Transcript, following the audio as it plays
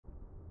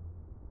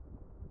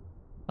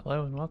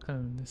Hello and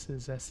welcome. This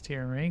is S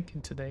tier rank,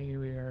 and today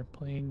we are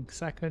playing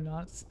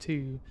Psychonauts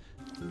 2.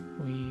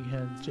 We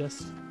had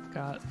just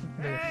got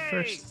the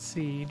first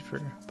seed for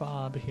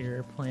Bob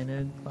here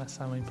planted last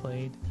time we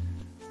played,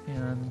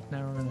 and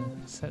now we're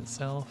gonna set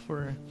sail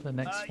for the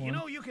next one. You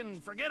know, you can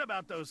forget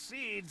about those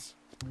seeds.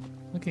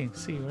 Looking,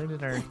 see, where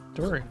did our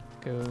door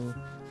go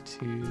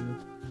to?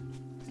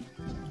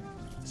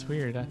 It's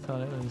weird. I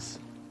thought it was.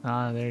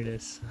 Ah, there it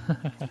is.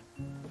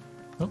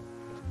 Oh,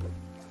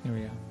 here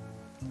we go.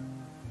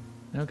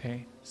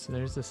 Okay, so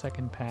there's the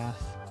second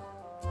path,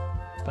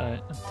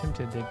 but I'm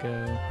tempted to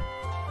go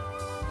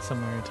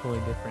somewhere totally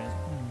different.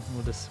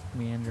 We'll just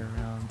meander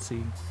around and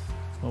see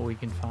what we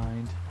can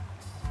find.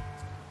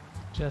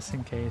 Just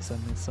in case I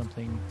miss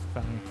something,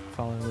 if I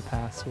follow the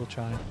paths, we'll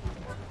try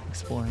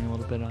exploring a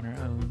little bit on our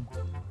own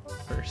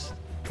first.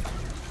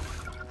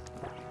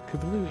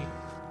 Kablooey.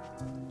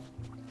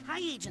 Hi,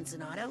 Agent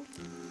Zanotto.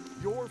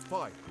 You're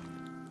fired.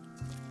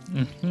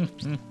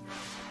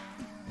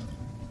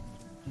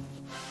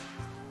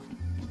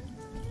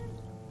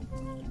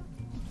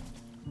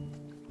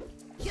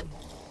 Yep.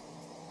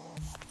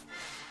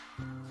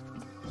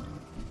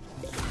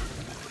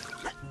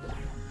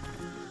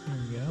 There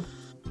we go.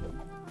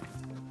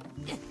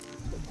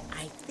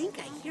 I think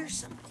I hear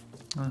something.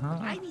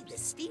 I need the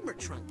steamer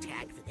trunk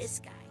tag for this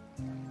guy.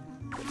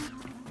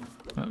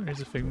 Oh,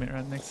 there's a figment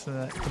right next to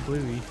that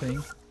kablooey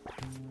thing.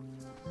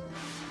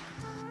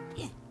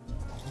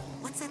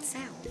 What's that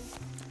sound?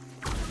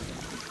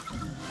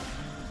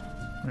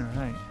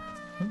 Alright.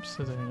 Oops,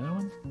 is there another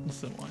one? This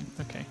is the one.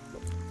 Okay.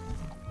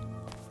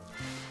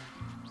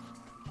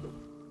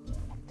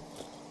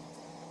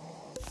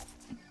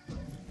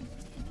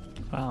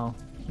 Wow,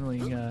 really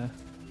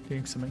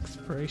doing some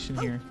exploration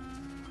here.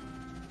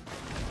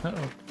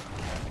 Uh-oh.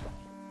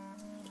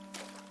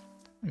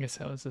 I guess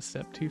that was a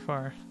step too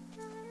far.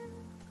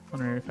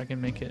 Wonder if I can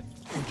make it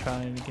and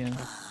try it again.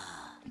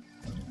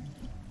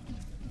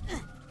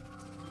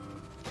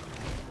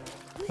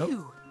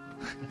 Oh.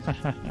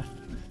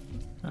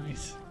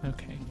 Nice.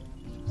 Okay.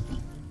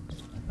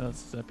 What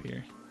else is up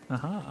here?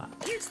 Aha.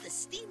 Here's the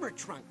steamer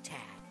trunk tag.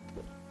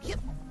 Yep.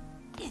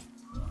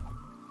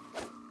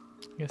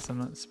 Guess I'm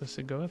not supposed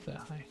to go up that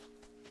high.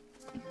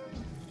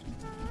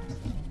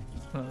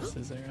 What else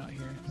is there out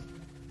here?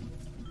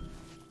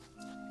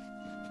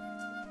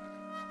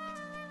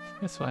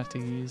 Guess we'll have to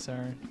use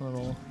our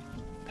little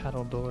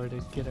paddle door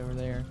to get over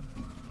there.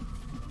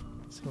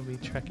 So we'll be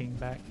trekking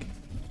back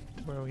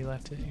to where we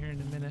left it here in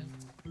a minute.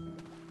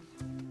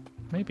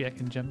 Maybe I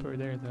can jump over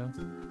there though.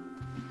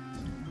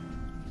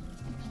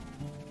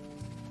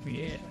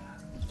 Yeah.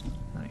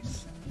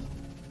 Nice.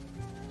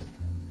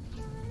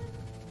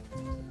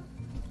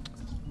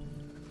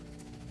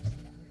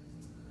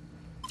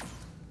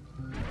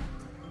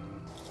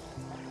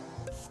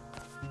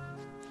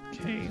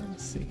 Okay,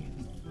 let's see.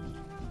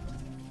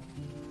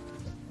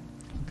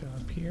 Go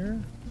up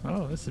here.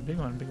 Oh, this is a big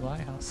one, big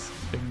lighthouse.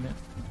 Big net.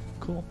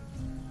 Cool.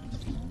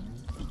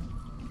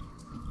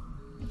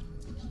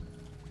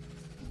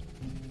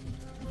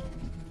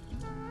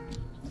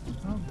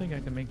 I don't think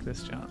I can make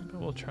this jump, but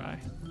we'll try.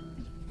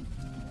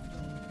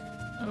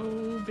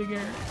 Oh, big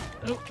air.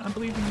 Oh, I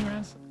believe in you,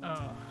 Raz.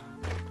 Oh,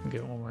 I'll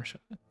get one more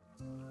shot.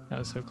 That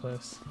was so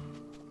close.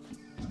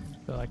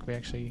 I feel like we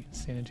actually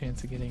stand a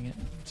chance of getting it.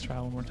 Let's try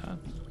one more time.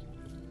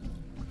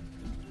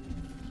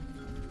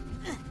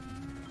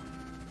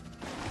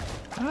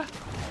 Ah!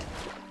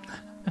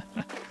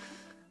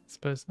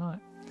 Suppose not.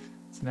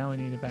 So now we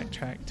need to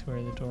backtrack to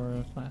where the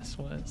door last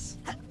was.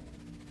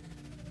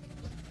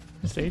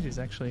 The stage is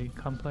actually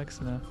complex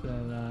enough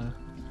that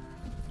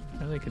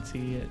I really could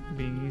see it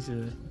being easy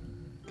to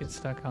get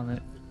stuck on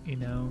it, you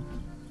know,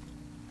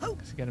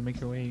 because you got to make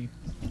your way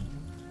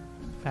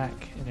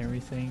back and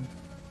everything.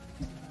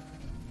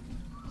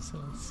 So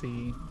let's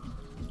see.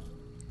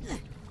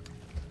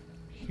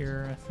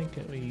 Here, I think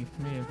we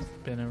may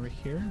have been over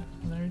here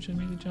when I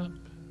originally made the jump.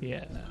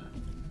 Yeah,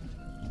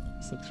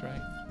 this looks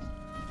right.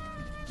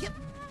 Yep.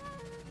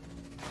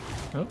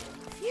 Oh,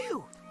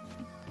 Phew.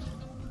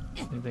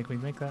 I think we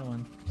make that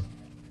one.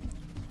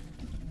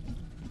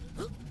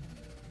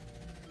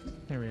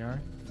 There we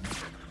are.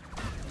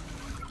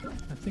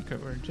 I think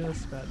we're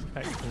just about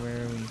back to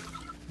where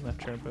we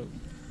left our boat.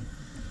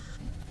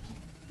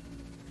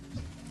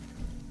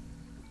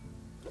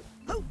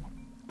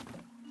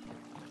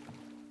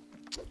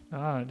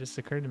 Ah, it just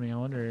occurred to me, I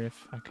wonder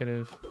if I could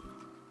have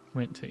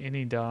went to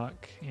any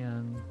dock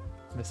and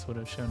this would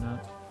have shown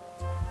up.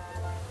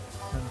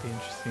 That'd be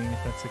interesting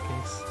if that's the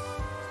case.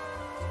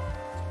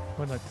 I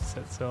would like to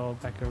set sail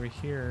back over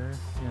here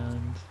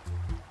and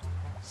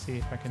see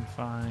if I can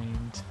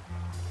find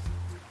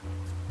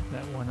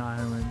that one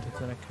island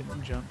that I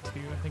couldn't jump to.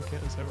 I think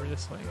it was over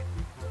this way.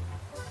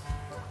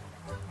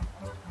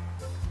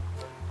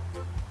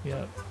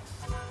 Yep.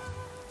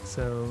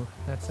 So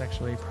that's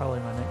actually probably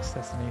my next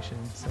destination.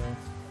 So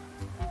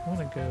I want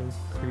to go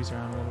cruise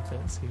around a little bit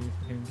and see if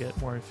we can get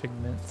more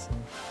figments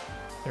and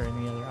if there are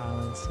any other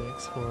islands to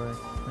explore.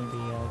 Maybe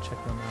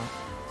check them out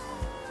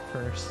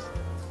first.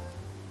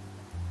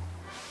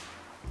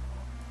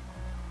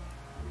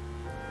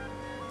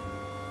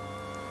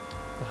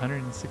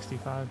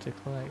 165 to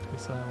collect. We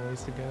still have a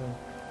ways to go.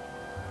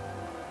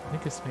 I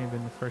think this may have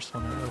been the first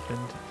one I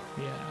opened.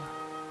 Yeah.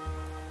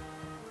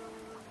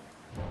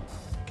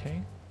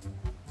 Okay.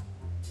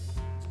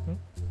 Oh.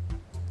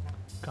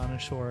 Gone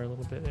ashore a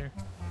little bit there.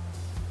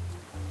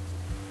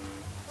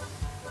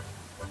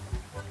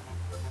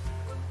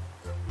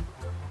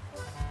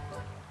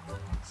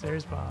 So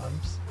there's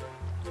Bob's.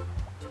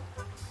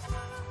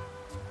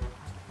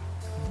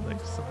 Like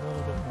just a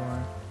little bit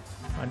more.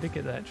 I did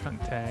get that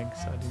trunk tag,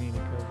 so I do need to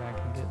go back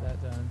and get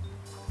that done.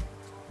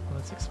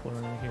 Let's explore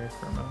over here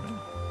for a moment.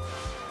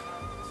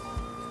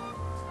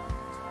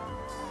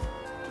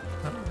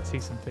 Oh, I see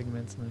some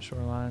pigments on the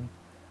shoreline.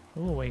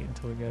 We'll wait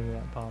until we go to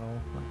that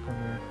bottle, like when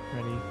we're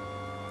ready.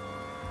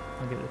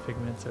 I'll get the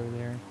pigments over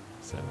there.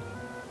 So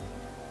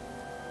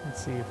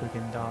let's see if we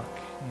can dock,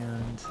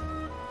 and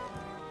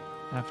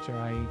after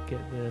I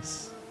get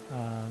this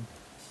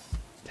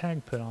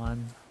tag put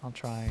on, I'll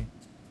try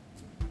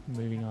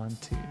moving on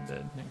to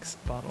the next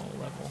bottle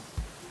level.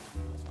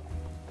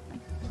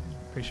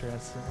 Pretty sure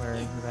that's where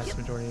the vast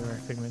majority of our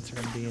pigments are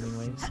going to be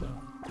anyway, so.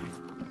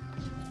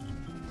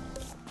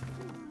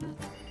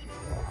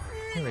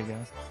 There we go.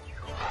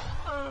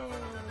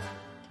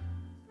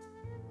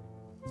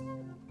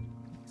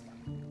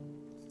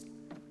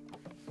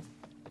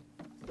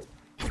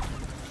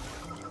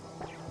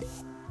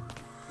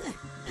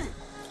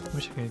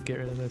 Wish I could get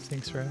rid of those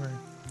things forever.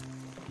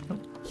 Oh.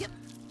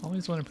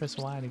 Always want to press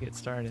Y to get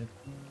started.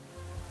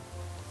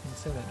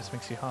 Instead that just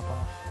makes you hop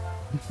off.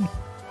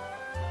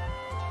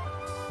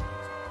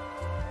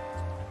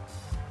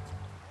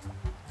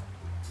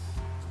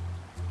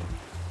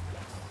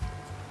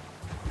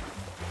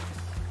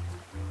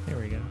 There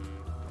we go.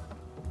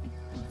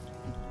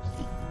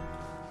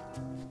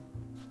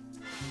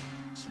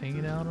 Just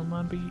hanging out on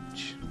my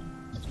beach.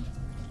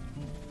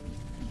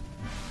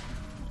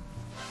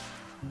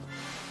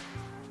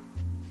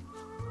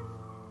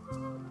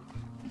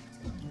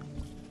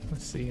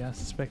 Let's see, I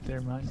suspect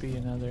there might be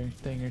another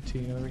thing or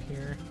two over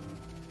here.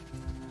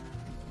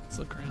 Let's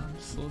look around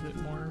just a little bit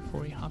more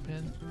before we hop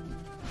in.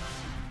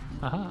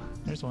 Aha,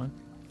 there's one.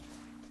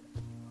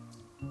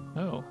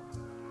 Oh.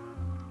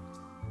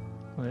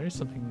 Well, there's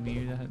something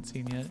new that I haven't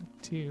seen yet,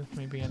 too.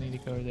 Maybe I need to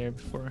go over there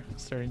before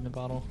starting the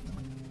bottle.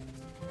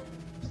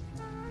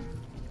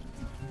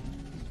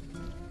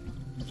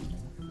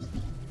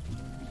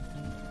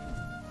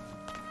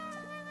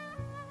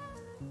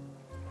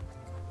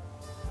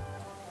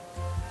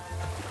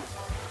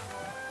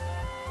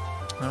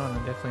 Oh, and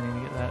I definitely need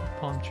to get that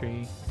palm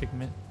tree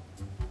pigment.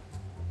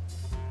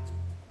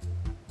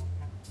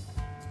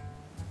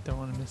 Don't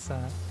want to miss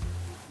that.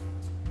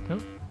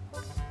 Nope.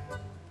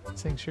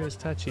 This thing sure is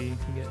touchy. You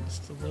can get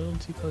just a little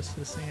too close to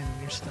the sand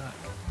and you're stuck.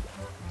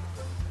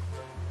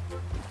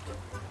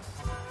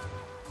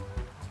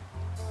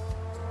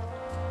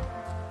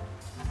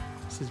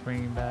 This is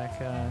bringing back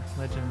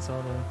Legend of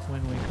Zelda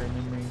Wind Waker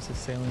memories of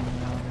sailing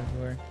around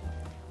everywhere.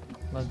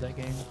 Love that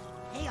game.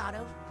 Hey,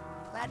 Otto.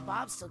 Glad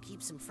Bob still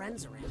keeps some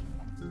friends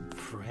around.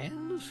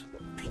 Friends?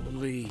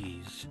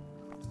 Please.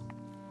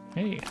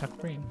 Hey, half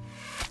brain.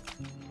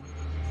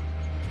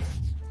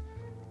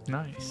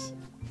 Nice.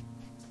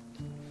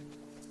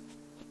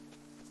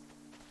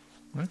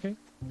 Okay.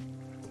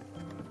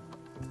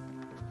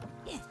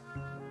 Yeah.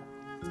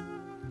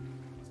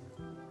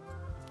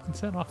 Let's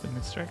set off in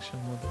this direction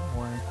a little bit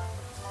more,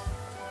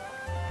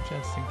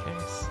 just in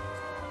case.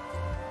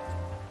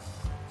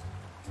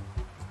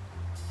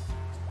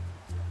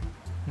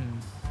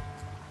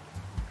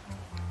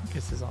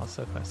 This is all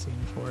stuff I've seen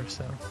before,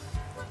 so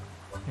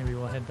maybe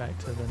we'll head back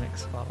to the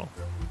next bottle.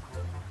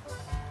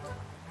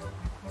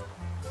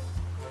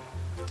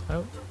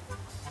 Oh.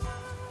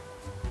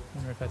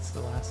 Wonder if that's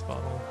the last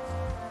bottle.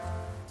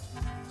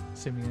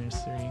 Assuming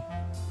there's 3.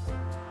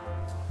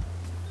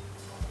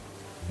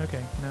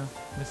 Okay, no,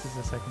 this is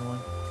the second one.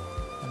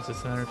 That was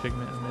just another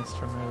pigment I missed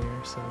from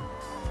earlier, so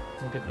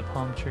we'll get the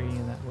palm tree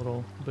and that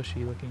little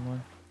bushy looking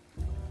one.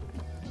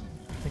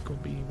 I think we'll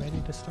be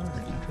ready to start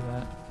after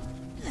that.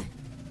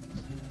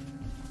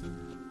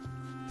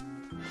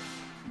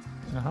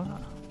 Aha.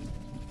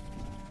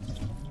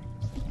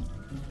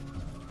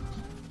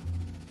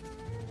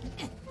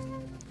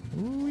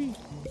 Ooh-wee.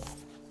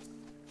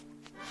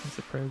 That's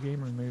a pro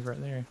gamer move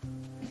right there.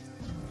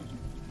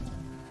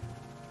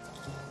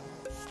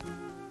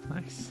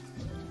 Nice.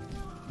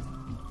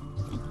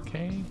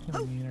 Okay, and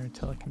we need our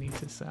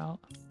telekinesis out.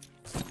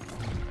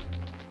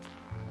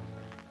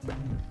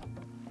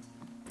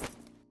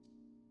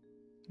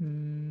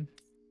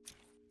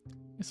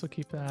 Guess we'll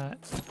keep that.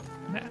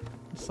 Nah,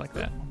 just like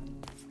that.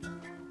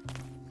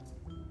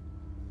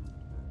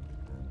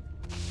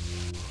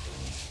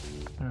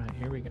 Alright,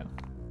 here we go.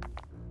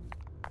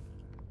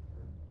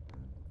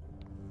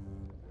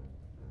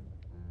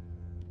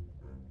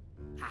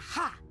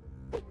 Aha!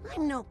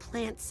 I'm no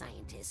plant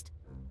scientist,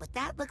 but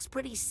that looks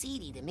pretty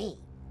seedy to me.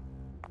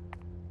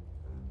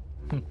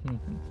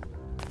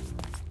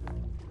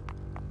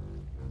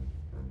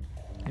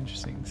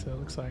 Interesting, so it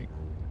looks like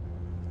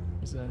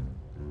there's a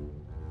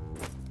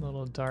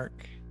little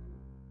dark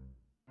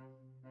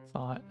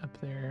thought up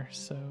there,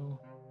 so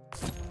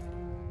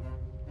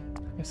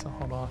I guess I'll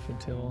hold off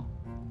until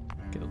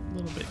I get a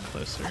little bit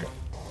closer.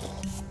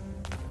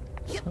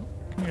 Oh,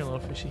 come here, little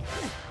fishy.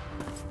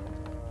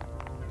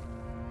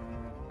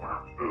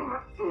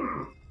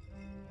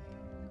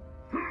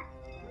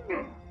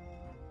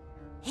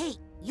 Hey,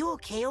 you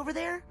okay over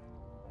there?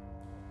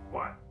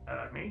 What?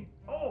 Me?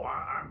 Oh,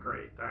 I'm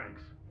great,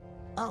 thanks.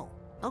 Oh,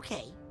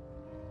 okay.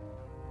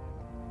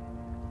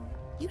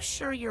 You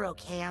sure you're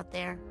okay out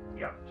there?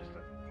 Yep, just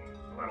a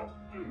little...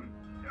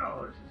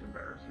 Oh, this is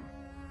embarrassing.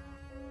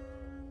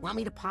 Want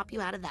me to pop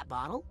you out of that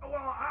bottle? Well,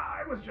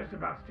 I was just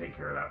about to take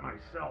care of that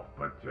myself,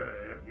 but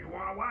if you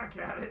want to whack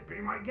at it, be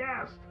my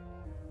guest.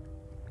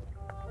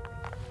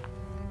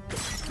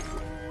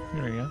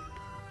 There we go.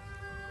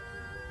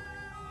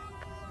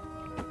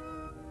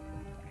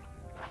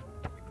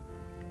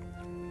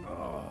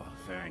 Oh,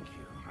 thank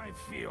you. I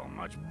feel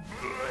much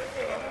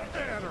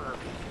better.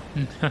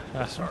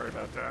 Sorry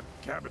about that.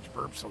 Cabbage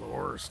burps are the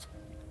worst.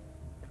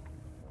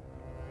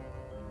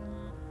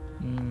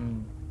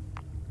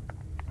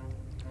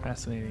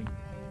 Fascinating.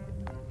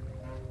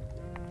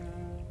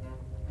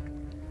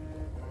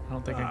 I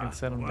don't think I can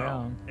set them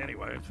down.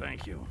 Anyway,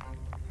 thank you.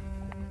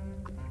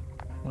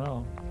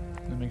 Well,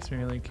 that makes me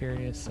really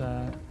curious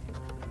how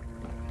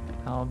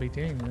I'll be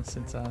doing this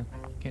since I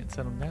can't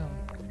set them down.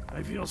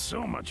 I feel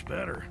so much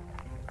better.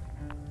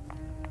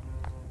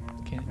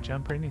 Can't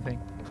jump or anything.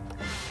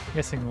 I'm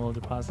guessing we'll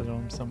deposit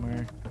them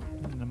somewhere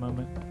in a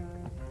moment.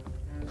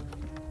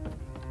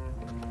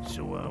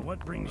 So,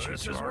 what brings you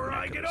to our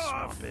neck of the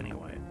swamp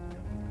anyway?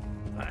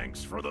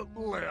 Thanks for the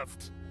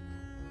lift.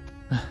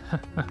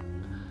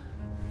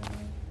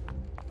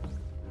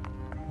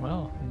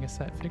 Well, I guess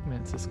that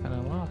Figment's is kind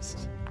of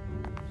lost.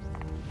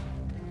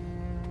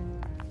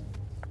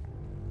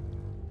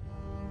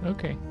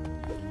 Okay.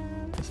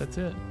 Guess that's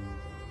it.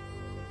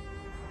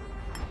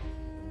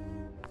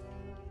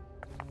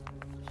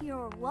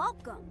 You're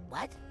welcome.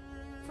 What?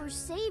 For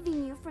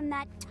saving you from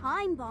that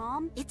time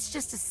bomb. It's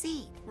just a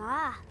seed.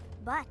 Ah,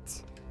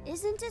 but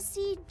isn't a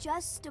seed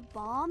just a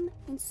bomb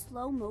in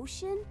slow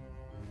motion?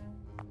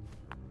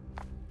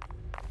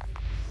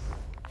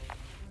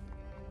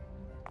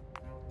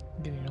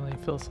 Getting really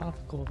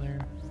philosophical there,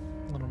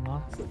 little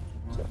moth.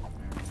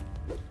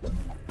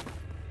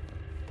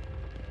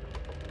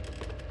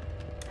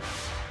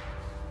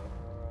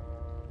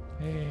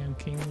 Hey, I'm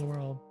king of the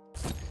world.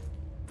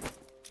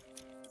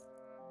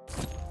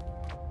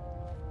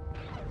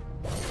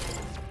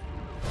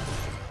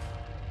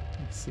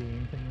 Let's see,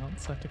 anything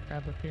else I have to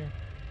grab up here?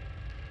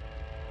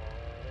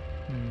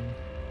 I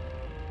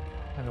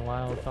had a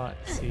wild thought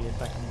to see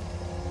if I can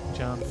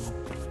jump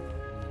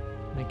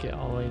and make it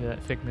all the way to that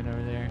Figment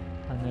over there.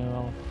 I know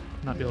I'll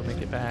not be able to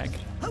make it back,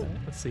 but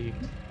let's see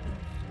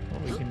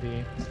what we can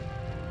do.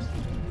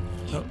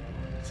 Oh,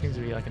 seems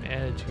to be like an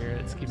edge here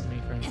that's keeping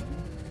me from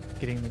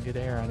getting the good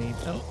air I need.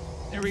 Oh,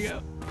 there we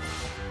go.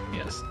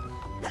 Yes.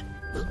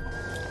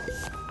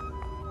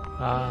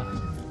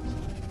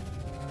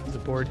 There's a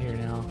board here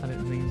now. I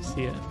didn't even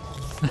see it.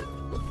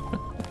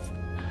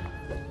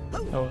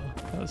 Oh well,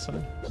 that was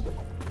fun.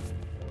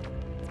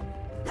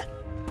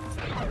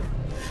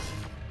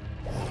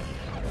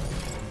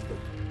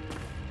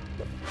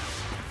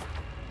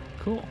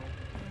 Cool.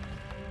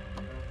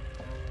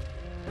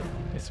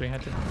 Guess we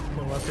had to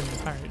go up in the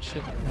pirate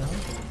ship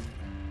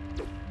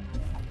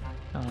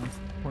now.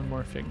 One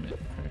more Figment,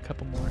 or a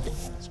couple more.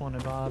 Swan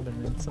and Bob,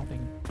 and then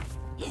something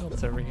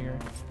else over here.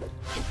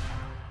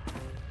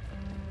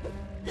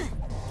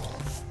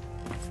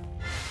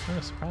 Oh,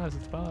 surprise,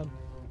 it's Bob.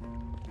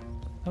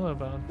 Hello,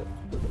 Bob.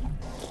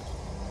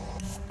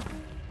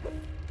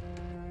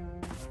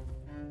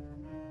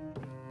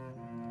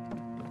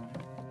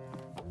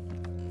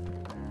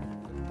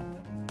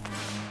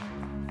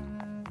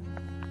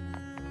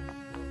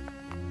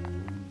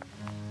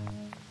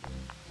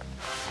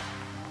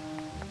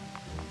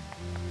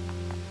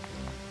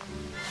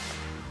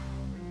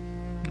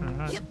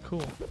 Alright,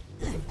 cool.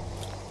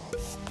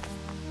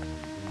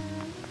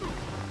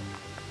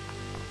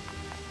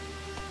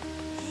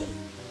 Hey,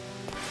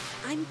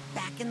 I'm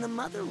back in the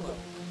mother lode.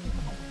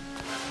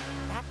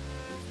 That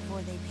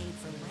before they paid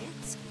for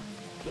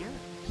landscaping,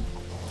 apparently.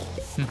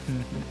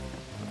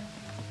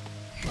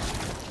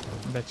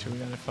 I bet you we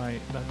got a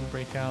fight about to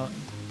break out.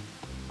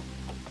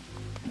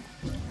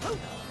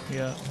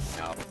 Yeah.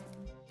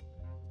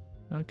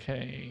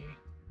 Okay.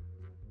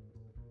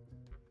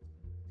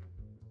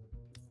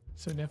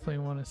 So definitely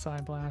want a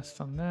side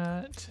blast on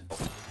that.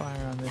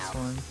 Fire on this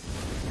one.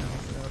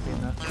 That'll be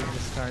enough to get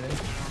us started.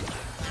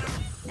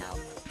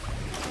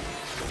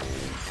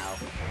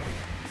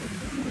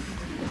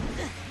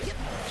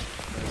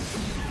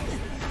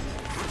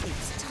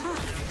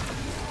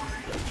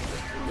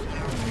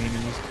 We need to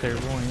use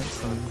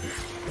clairvoyance on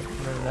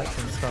whatever that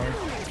thing's called.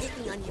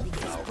 Picking on you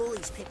because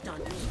bullies picked on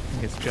me. I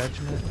think it's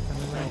judgment, am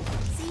I right?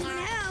 See you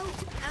now.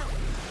 Oh.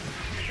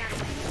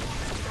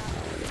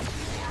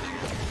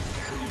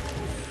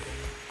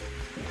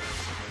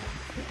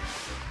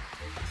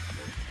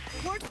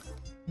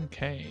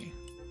 Okay.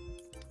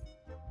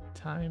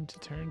 Time to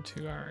turn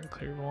to our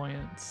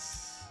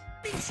clairvoyance.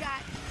 Big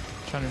shot.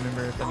 Trying to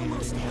remember if I need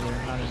any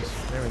other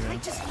items. There we I go.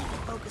 just need to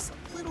focus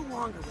a little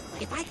longer with my...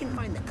 If I can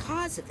find the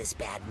cause of this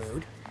bad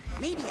mood,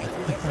 maybe I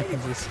can get rid Is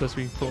of this it. supposed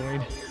to be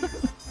Floyd?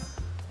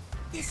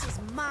 This is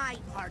my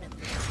part of the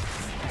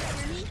business.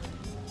 Hear me?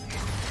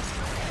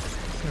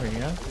 There we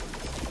go.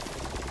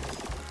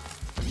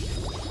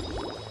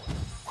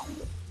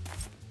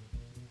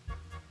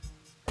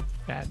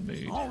 Bad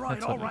mood. All right,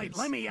 That's what all it right. is.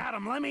 Let me at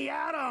him. Let me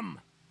at him.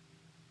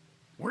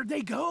 Where'd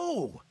they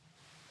go?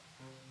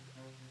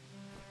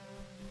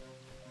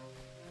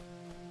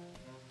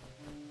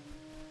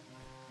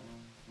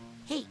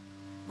 Hey,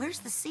 where's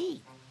the seed?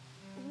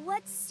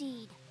 What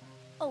seed?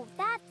 Oh,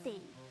 that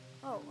thing.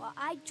 Oh,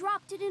 I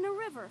dropped it in a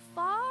river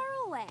far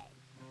away.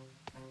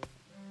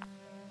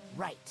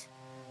 Right.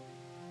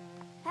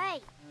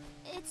 Hey,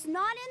 it's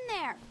not in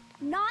there.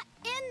 Not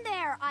in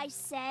there, I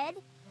said.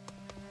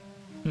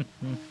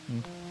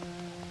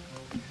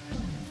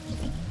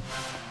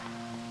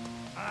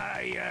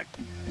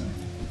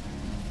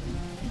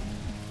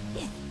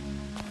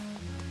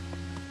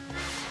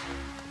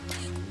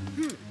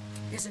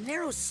 There's a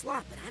narrow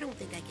slot, but I don't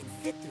think I can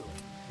fit through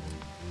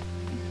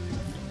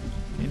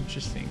it.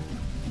 Interesting.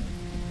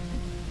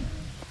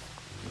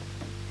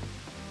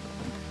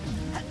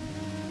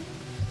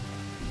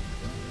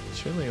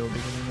 Surely we'll be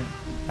getting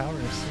that power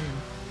soon.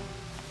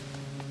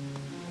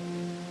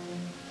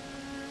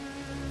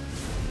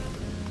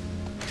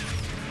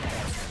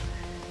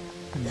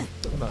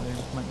 Hold on, there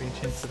might be a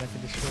chance that I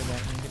could destroy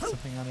that and get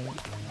something out of it.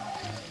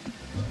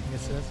 I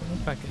guess it doesn't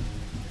look like it.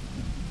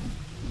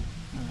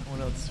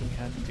 What else do we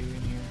have to do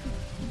in here?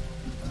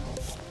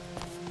 It's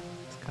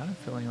kind of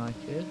feeling like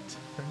it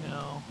for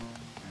now.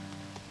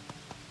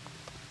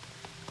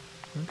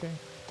 Okay.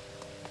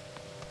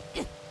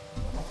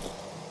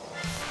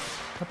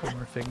 Couple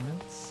more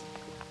figments.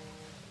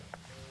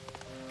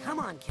 Come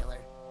on, killer.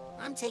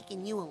 I'm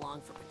taking you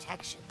along for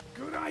protection.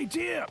 Good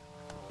idea.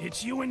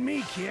 It's you and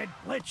me, kid.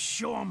 Let's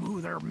show them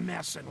who they're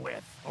messing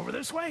with. Over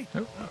this way?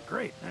 Oh. Oh,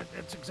 great.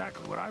 That's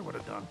exactly what I would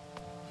have done.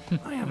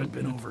 I haven't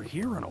been over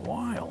here in a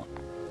while.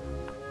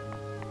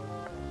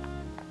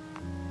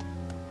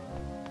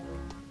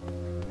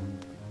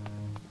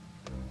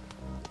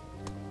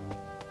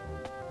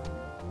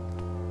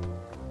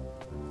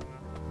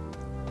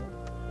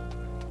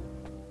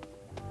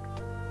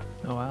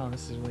 Oh wow,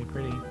 this is really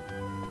pretty.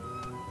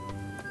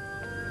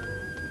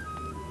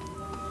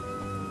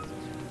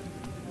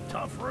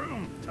 Tough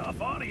room,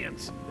 tough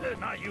audience.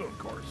 Not you, of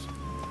course.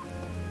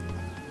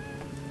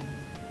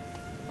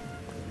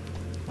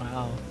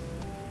 Wow,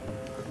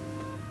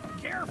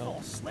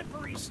 Careful,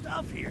 slippery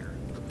stuff here.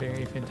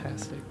 very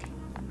fantastic.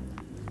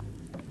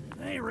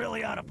 They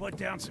really ought to put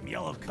down some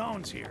yellow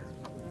cones here.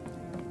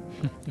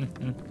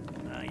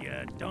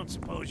 I don't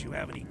suppose you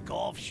have any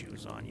golf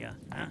shoes on you,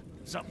 huh?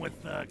 Something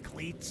with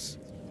cleats?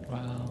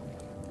 Wow.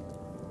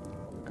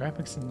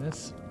 Graphics in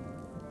this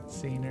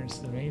scene are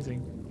just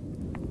amazing.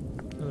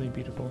 Really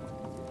beautiful.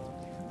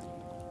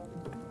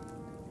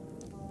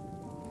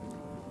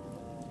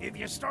 If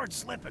you start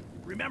slipping,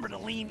 remember to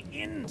lean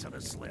into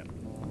the slip.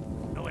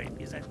 Oh wait,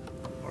 is that...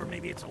 or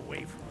maybe it's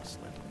away from the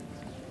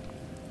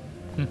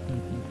slip.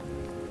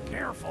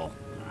 Careful.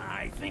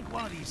 I think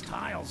one of these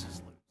tiles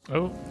is loose.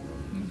 Oh.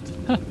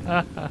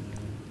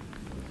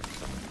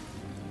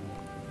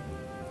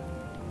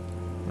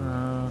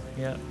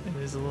 Yeah, it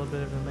is a little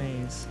bit of a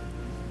maze.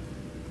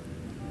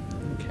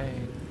 Okay.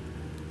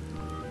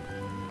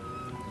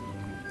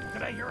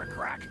 Did I hear a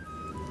crack?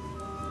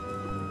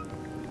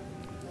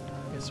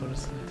 Guess we'll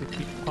just have to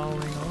keep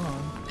following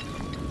along.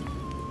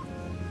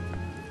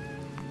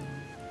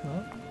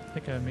 Well, I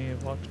think I may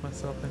have walked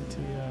myself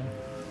into a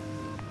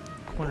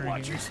corner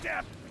Watch here. your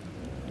step.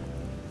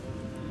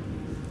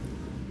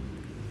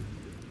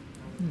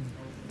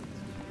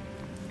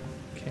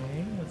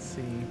 Okay, let's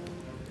see.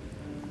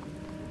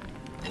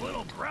 A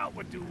little grout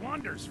would do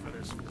wonders for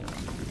this floor.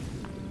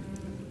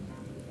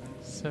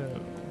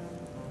 So,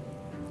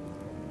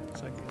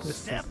 looks like this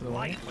Step is the way.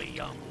 lightly,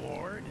 young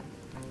lord.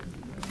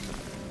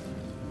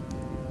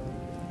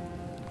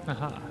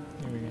 Aha,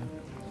 here we go.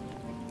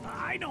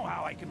 I know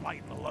how I can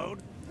lighten the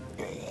load.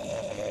 Did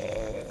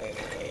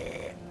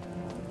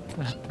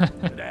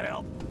that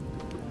help?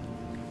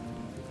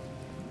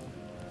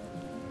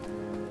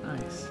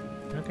 Nice.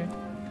 Okay.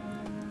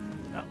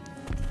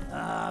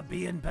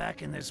 Being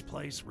back in this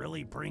place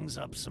really brings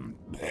up some...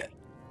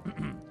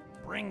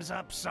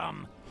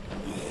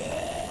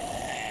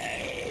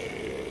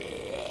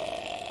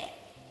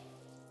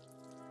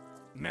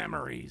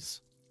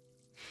 memories.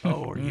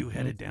 Oh, are you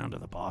headed down to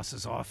the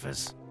boss's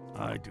office?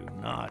 I do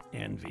not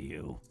envy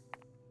you.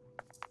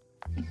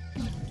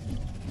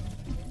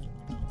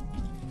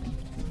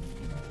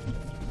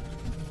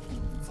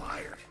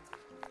 Fired?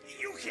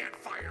 You can't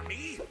fire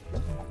me!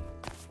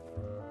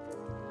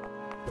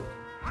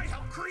 I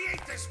helped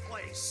create this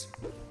place!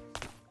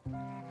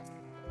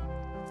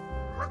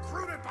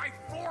 Recruited by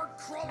Ford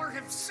Crawler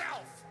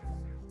himself!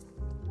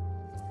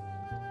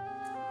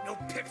 No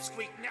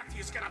pipsqueak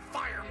nephew's gonna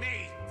fire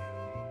me!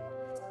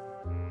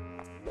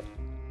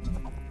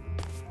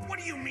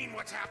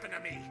 what's happened to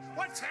me.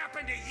 What's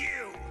happened to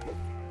you?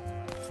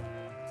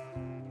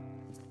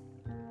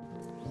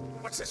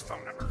 What's his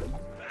phone number?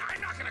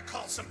 I'm not gonna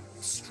call some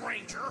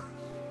stranger.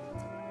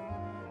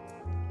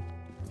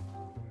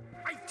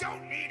 I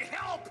don't need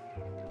help.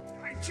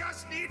 I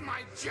just need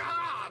my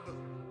job.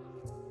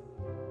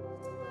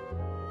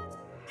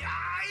 Yeah,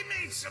 I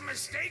made some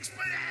mistakes,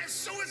 but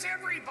so has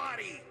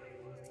everybody.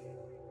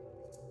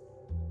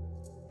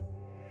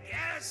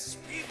 Yes,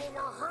 people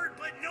were hurt,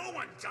 but no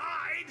one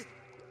died.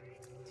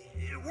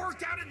 It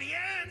worked out in the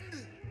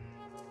end.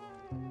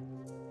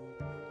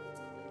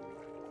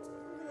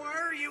 Why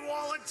are you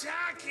all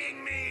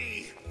attacking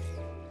me?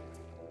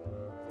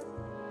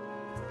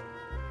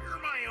 You're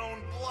my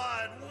own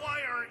blood. Why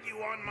aren't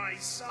you on my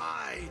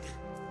side?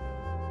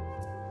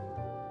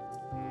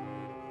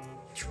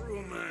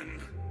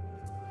 Truman,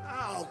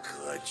 how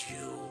could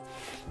you?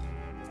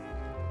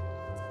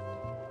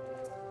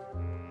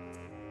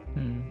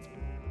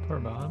 Poor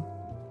Bob.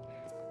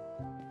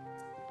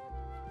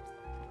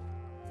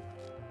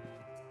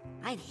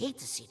 I'd hate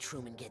to see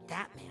Truman get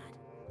that mad.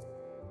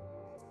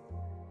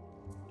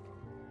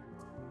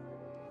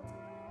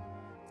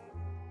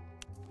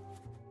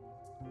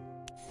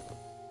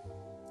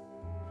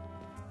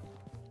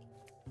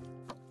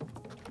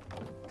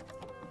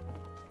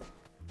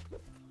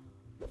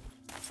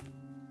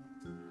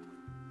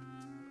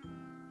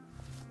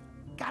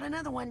 Got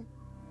another one.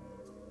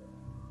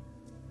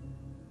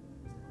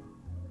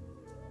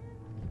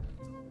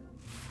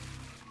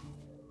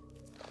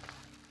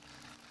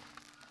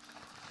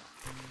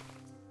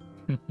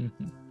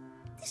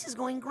 This is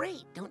going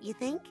great, don't you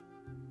think?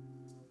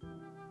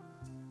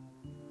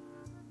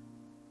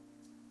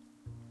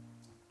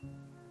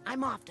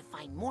 I'm off to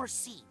find more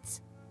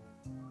seeds.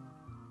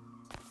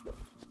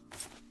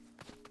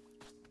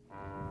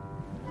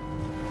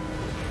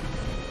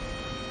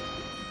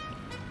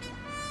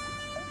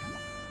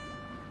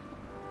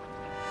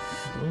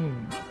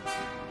 Boom.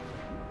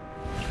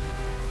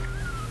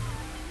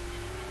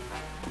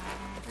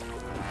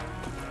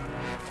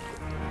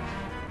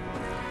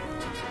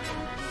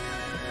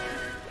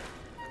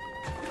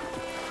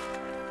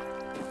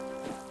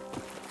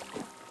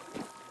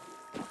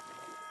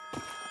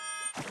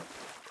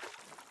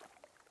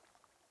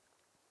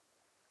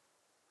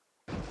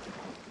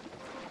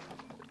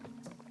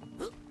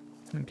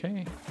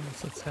 Okay,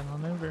 let's head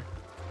on over.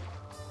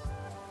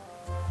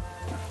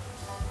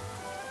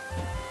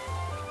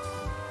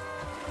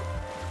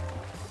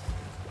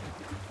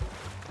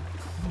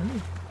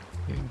 Ooh,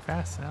 getting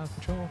fast and out of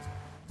control.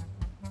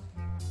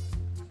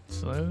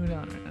 Slow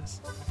down,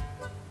 Ernest.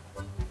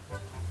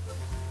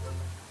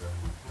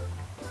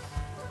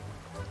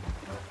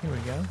 Here we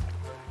go.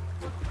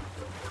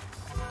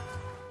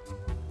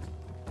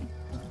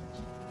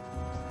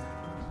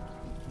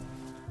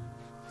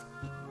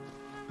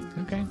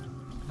 Okay,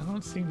 I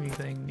don't see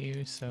anything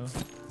new, so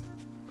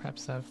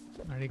perhaps I've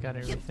already got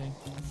everything.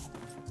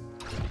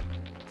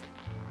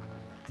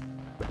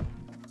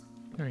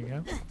 There we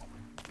go.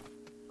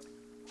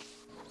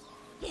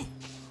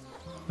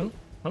 Oh,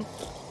 oh.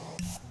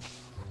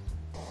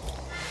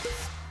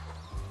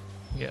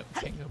 Yep,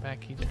 can't go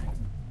back either.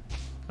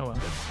 Oh well.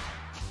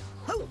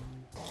 Oh.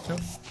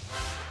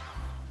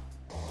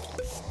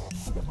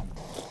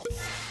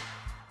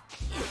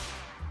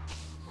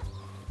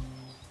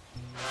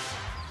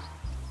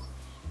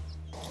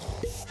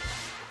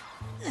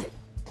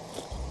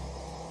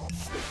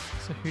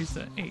 So who's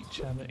the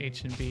H out of the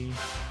H and B?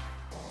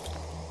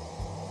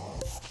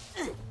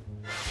 Oh,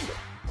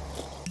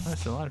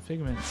 that's a lot of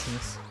figments in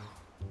this.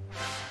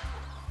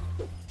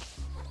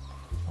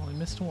 Only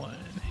missed one.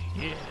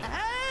 Yeah.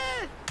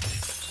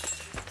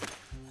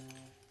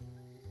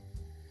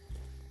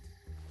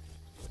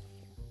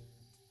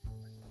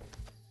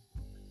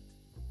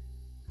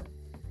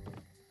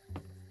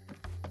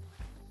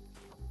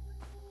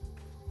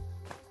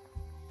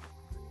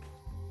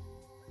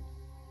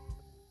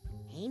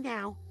 Hey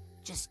now,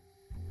 just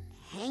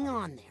hang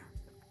on there.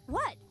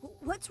 What?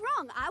 What's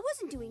wrong? I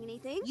wasn't doing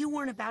anything. You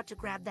weren't about to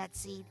grab that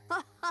seed.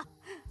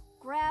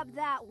 Grab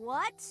that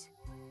what?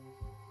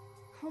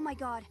 Oh my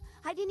god,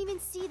 I didn't even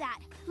see that.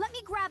 Let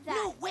me grab that.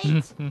 No,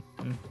 wait!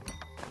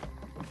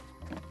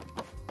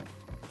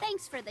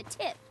 Thanks for the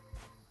tip.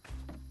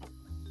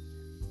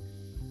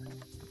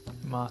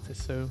 Moth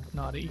is so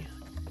naughty.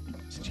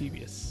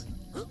 Mischievous.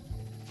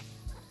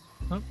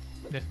 Oh,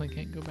 definitely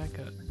can't go back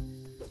up.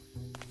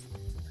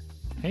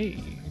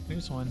 Hey,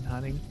 there's one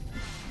hiding.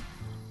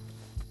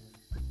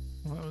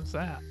 What was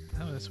that?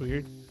 That was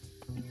weird.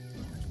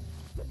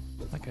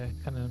 Like a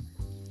kind of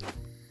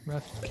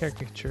rough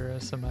caricature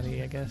of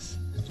somebody, I guess.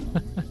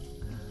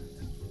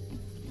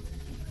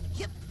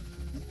 Yep.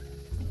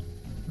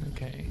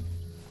 Okay.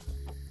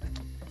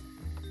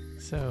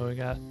 So we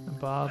got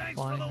Bob Thanks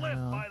for flying the lift,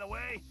 around. by the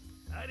way.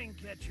 I didn't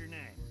catch your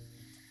name.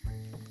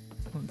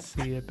 Let's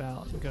see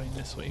about going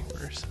this way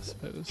first, I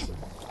suppose.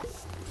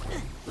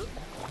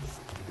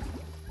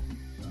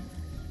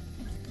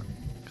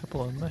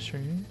 Couple of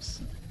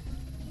mushrooms.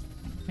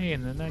 Hey,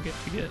 and the nugget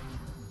to get.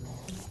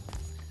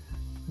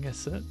 I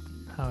guess that,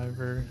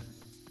 however,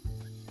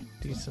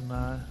 do some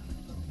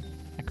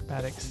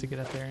acrobatics to get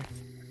up there.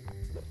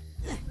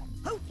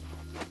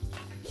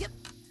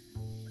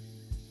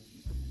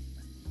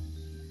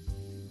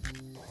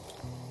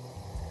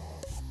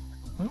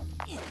 Oh.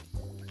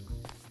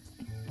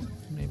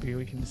 Maybe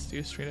we can just do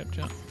a straight up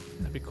jump.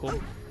 That'd be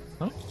cool.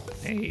 Oh,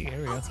 hey, there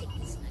we go.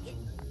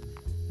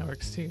 That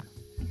works too.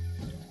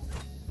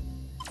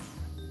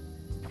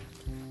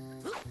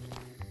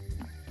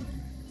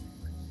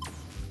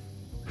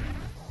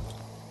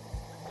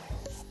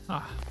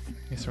 Ah,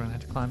 guess we're gonna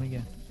have to climb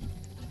again.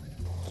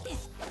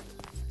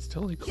 It's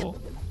totally cool.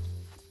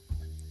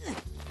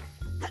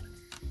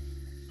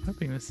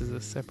 Hoping this is a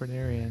separate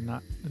area and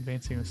not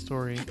advancing the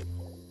story.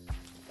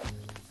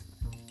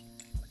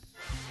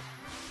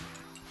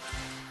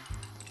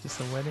 Is this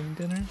a wedding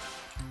dinner?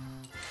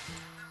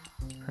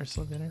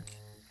 Rehearsal dinner?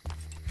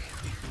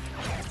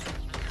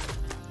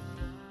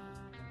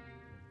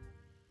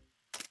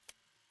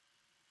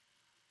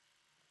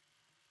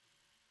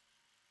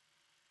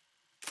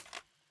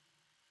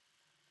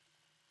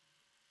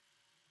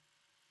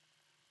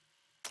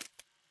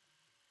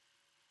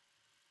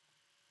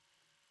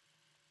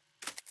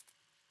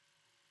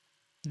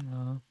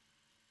 No.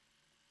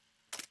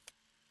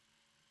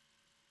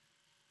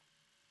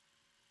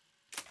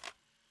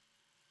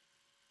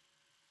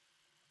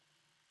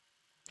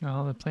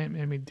 Oh, the plant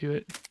made me do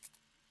it.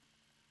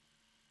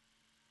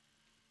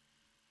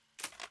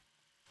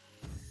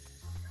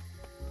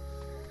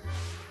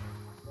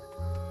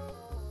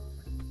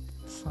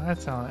 So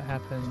that's how it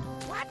happened.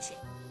 Watch it.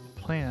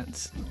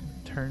 Plants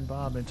turned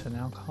Bob into an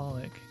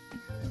alcoholic.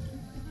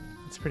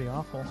 It's pretty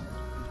awful.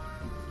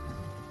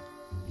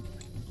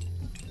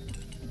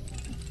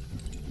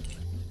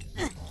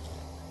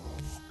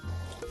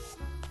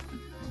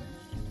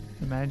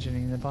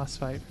 Imagining the boss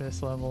fight for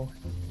this level.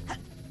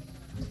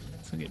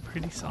 It's gonna get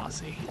pretty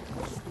saucy.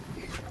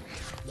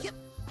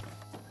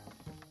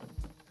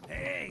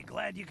 Hey,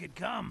 glad you could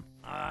come.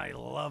 I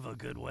love a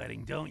good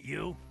wedding, don't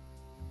you?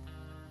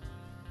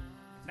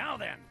 Now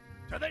then,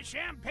 to the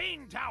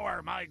Champagne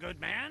Tower, my good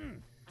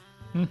man.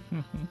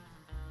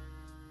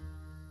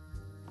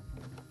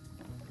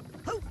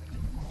 Oh,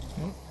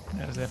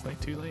 that was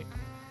definitely too late.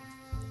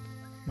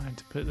 Might have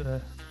to put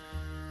the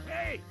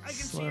Hey, I can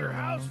see slow your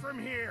house on. from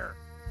here.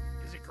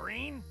 Is it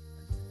green?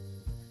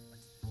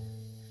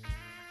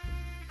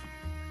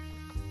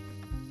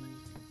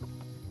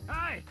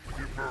 Hi.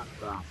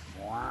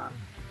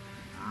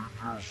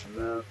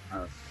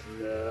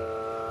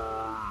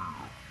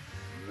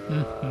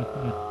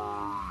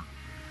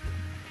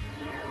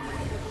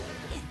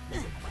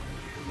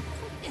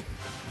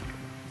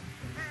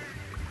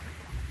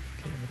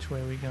 Okay, which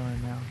way are we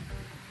going now?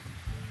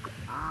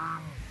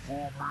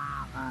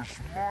 This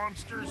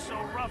monster so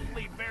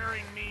roughly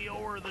bearing me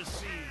o'er the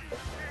sea.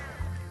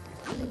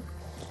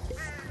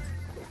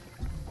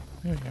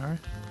 There we are.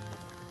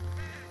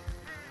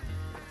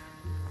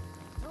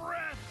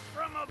 Breath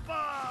from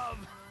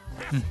above.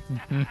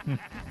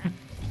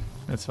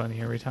 That's funny.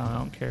 Every time I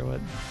don't care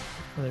what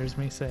others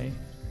may say.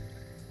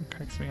 It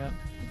cracks me up.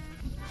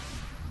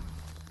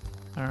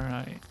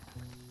 Alright.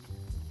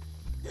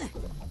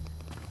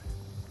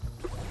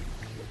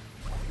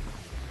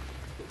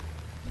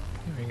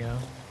 There we go.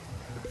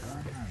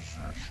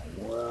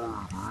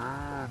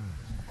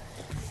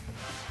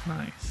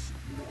 Nice.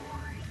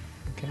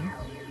 Okay.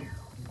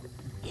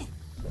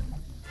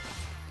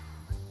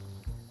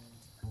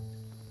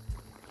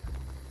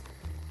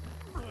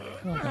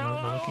 I feel like I'm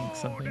overlooking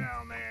something.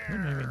 Down But there.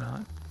 maybe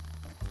not.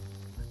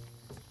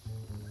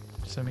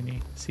 So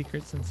many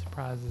secrets and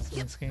surprises in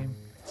this game.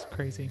 It's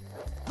crazy.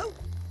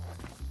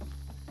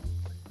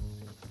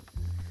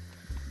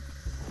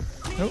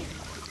 Oh!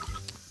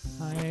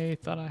 I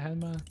thought I had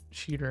my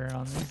shooter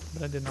on me,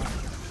 but I did not.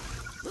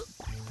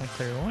 My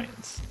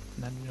clairvoyance.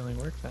 And that didn't really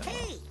work that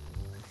well.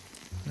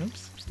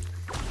 Oops.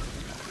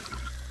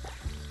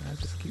 I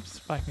just keep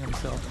spiking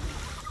himself.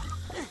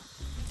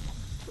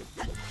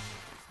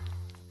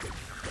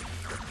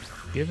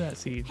 Give that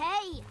seed.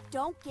 Hey,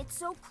 don't get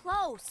so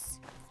close.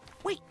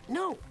 Wait,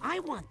 no, I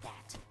want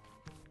that.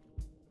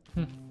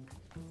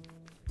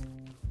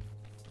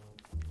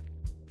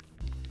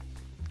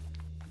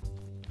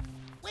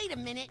 Wait a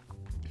minute.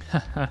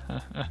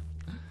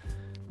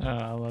 Oh,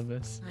 I love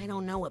this I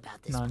don't know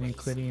about this place.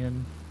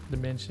 non-Euclidean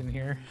dimension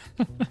here.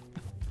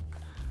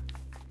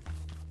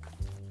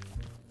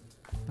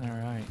 All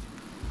right.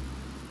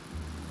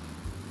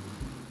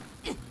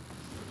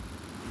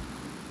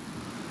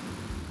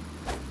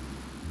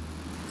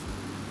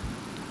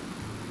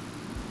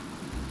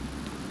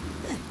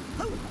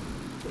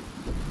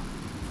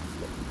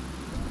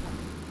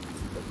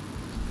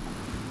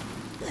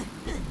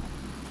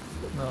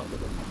 Well,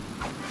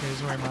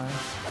 here's where my...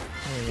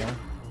 There we go.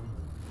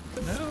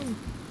 No!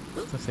 I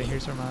was gonna say,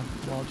 here's where my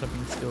wall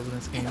jumping skills in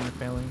this game are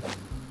failing.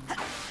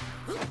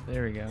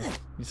 There we go. You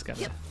just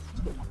gotta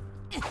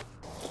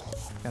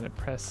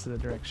press the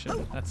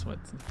direction. That's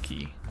what's the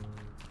key.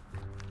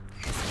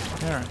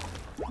 Alright.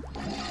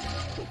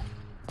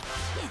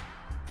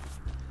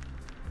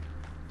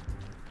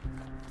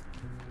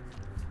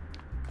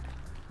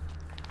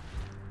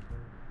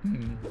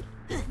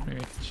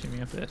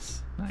 of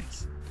this.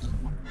 Nice.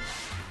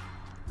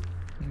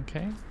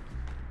 Okay.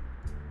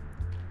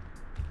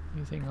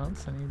 Anything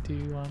else I need to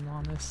do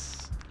on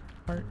this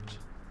part?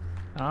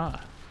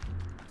 Ah.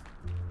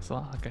 It's a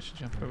lock. I should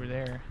jump over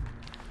there.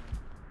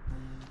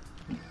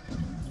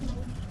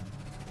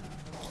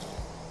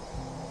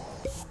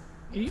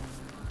 Eep.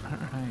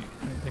 Alright.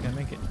 I don't think I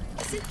make it.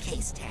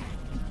 Suitcase tag.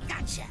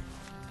 Gotcha.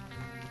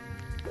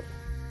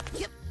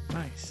 Yep.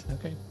 Nice.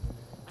 Okay.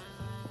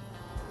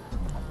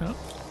 Oh.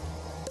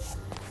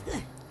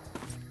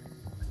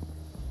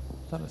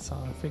 Thought I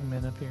saw a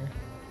figment up here.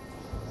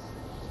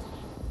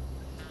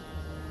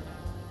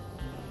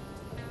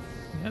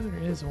 Yeah,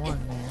 there is one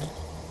there.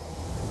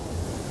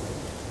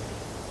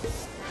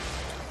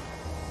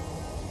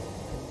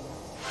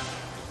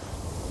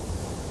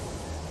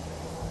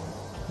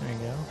 There you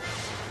go.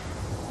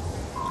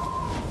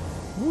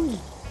 Woo!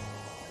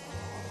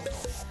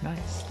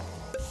 Nice.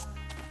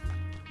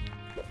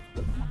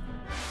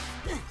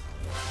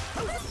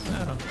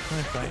 Oh,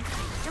 nice fight.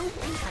 Don't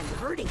think I'm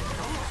hurting at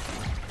all.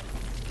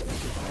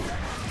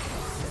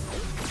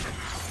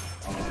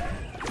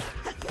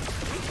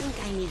 I think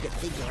I need to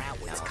figure out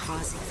what's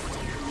causing it.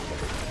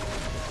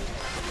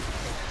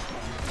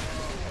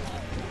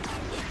 I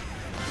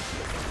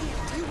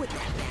can't deal with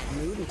that bad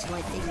mood until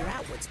I figure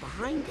out what's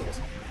behind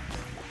it.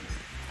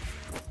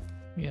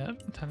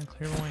 Yep, ton of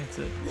clairvoyance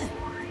it.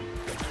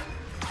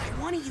 I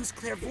want to use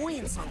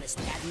clairvoyance on this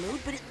bad mood,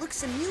 but it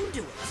looks immune to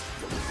it.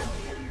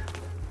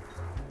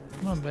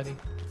 Come on, buddy.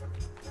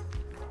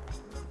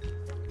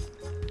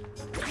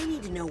 I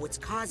need to know what's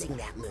causing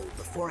that mood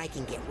before I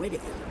can get rid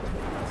of it.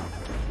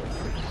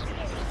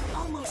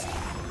 Almost.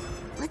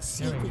 Let's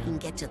see if we can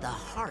get to the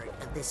heart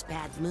of this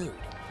bad mood.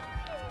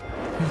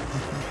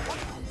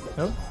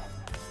 Oh.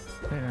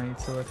 Hey, now you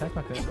still attack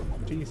like that.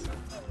 Jeez.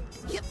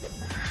 Yep.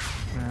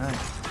 Alright.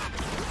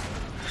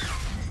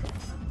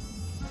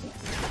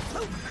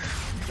 Oh,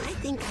 I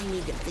think I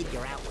need to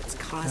figure out what's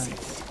causing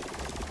it.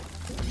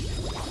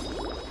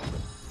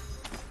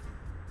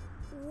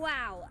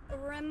 Wow,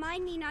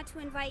 remind me not to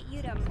invite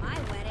you to my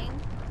wedding.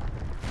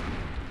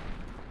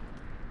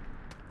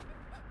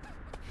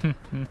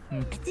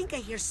 I think I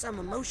hear some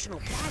emotional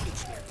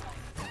baggage here.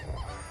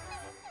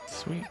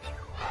 Sweet.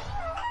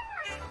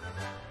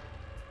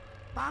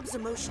 Bob's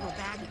emotional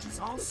baggage is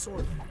all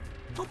sorted.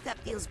 Hope that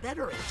feels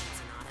better, Agent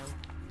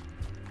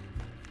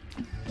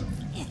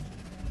Zanotto.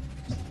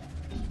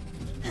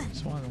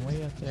 There's one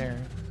way up there.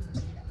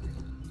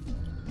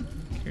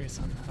 Curious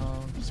on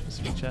how I'm supposed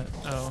to reach that.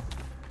 Oh.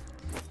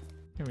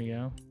 Here we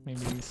go.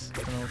 Maybe these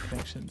tunnel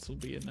connections will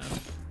be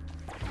enough.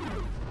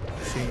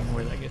 Seeing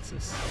where that gets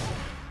us.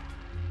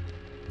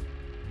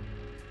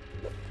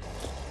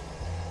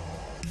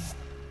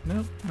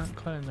 Nope, not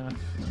quite enough.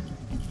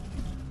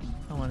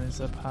 That one is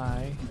up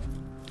high.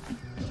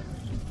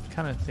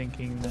 Kind of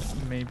thinking that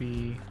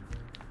maybe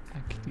I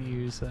could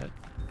use that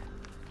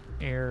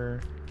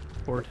air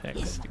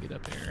vortex to get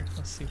up there.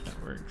 Let's see if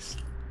that works.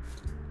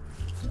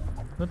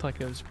 Looked like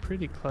it was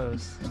pretty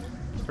close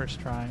first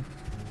try.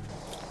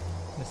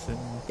 Just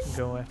didn't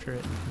go after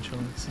it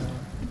eventually, so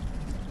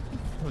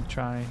we'll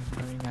try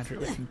going after it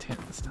with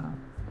intent this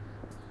time.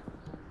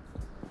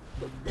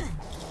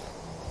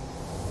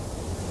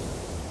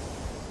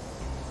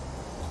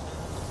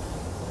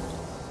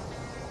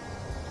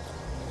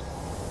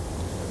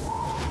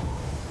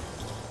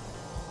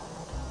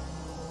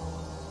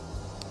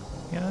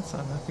 Yeah, that's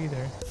not enough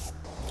either.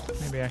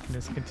 Maybe I can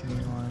just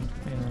continue on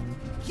and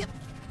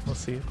we'll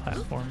see a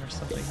platform or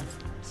something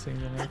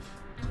soon enough.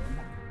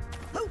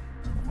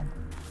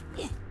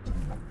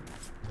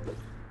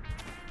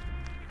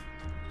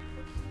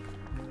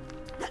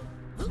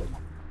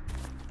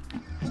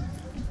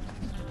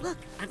 Look,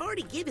 I've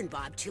already given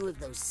Bob 2 of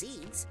those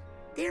seeds.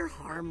 They're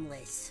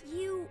harmless.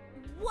 You...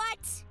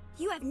 what?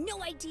 You have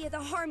no idea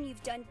the harm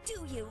you've done,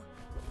 do you?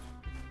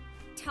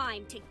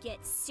 Time to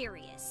get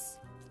serious.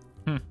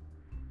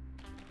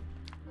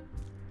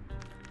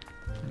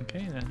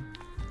 Okay then.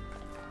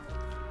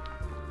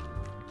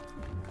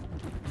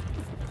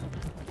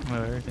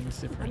 Well, everything's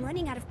different. I'm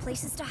running out of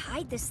places to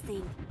hide this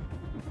thing.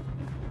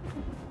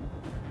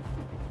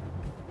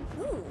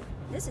 Ooh,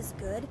 this is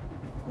good.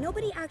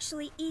 Nobody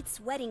actually eats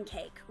wedding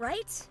cake,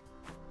 right?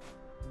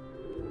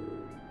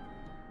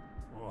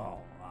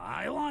 Well,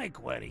 I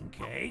like wedding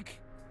cake.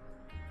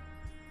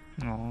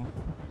 Aw.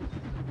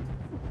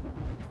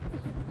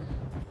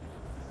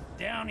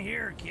 Down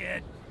here,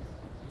 kid.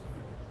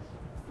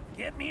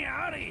 Get me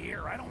out of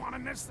here. I don't want to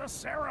miss the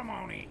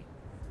ceremony.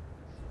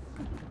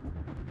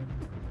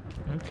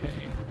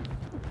 Okay.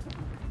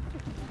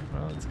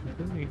 Well, it's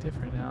completely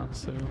different now,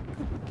 so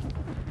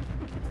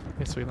I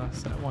guess we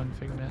lost that one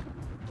figment.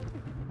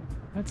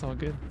 That's all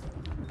good.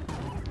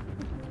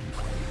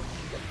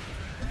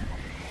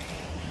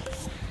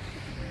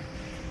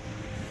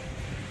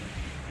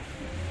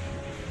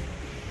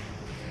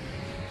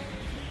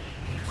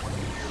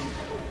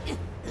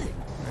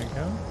 There we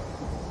go.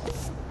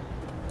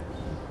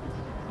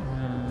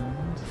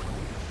 And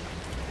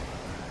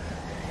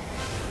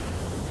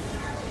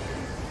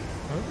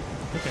oh,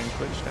 I think I can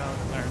glitched out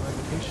in our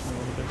levitation a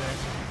little bit there.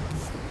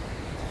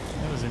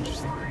 That was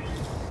interesting.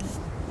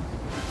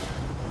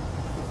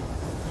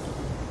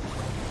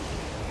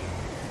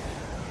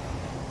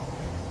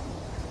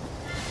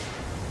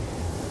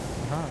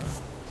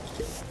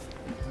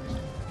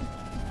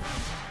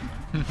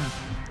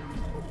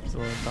 There's a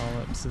little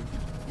dollops of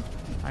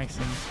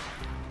icing.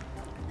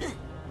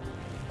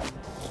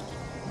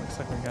 Looks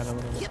like we got a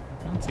little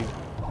bouncy.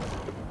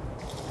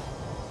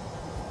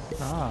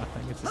 Ah,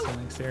 that gets us to the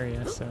next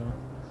area, so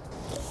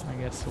I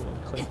guess we'll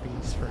click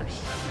these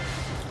first.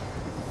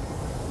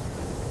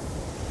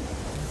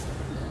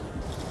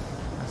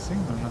 I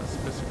assume I'm not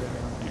supposed to go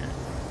down here.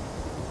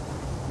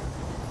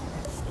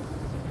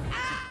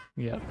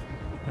 Yep.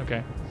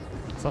 Okay.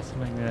 Saw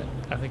something that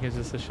I think is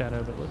just a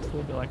shadow, but looks a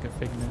little bit like a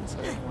figment, so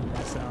I don't want to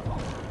miss out.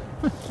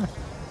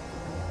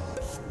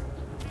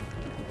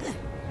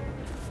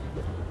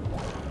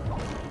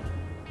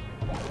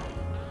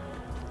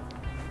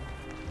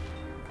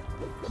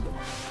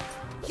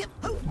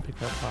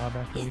 Pick up Bob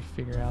after we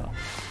figure out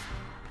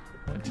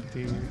what to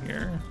do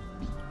here.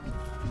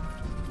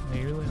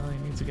 He really only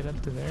needs to get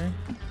up to there?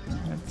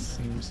 That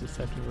seems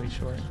deceptively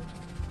short.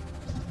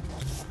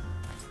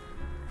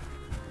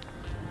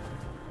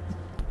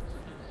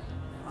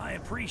 I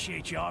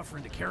appreciate you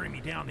offering to carry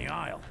me down the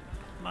aisle.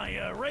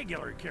 My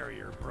regular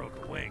carrier broke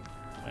a wing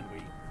when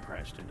we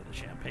crashed into the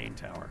Champagne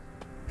Tower.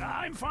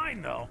 I'm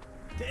fine, though.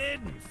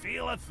 Didn't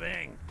feel a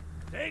thing.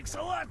 Takes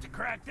a lot to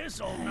crack this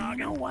old noggin.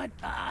 You know what?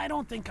 I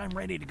don't think I'm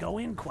ready to go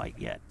in quite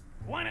yet.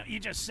 Why don't you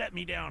just set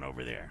me down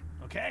over there,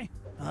 okay?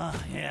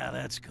 Yeah,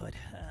 that's good.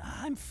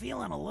 I'm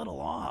feeling a little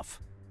off.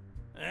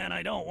 And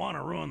I don't want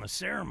to ruin the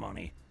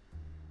ceremony.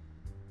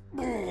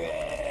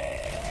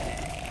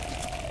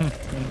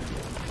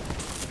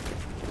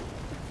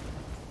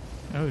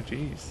 Oh,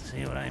 jeez.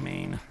 See what I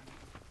mean?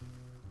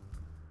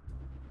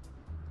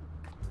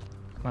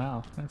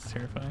 Wow, that's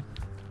terrifying.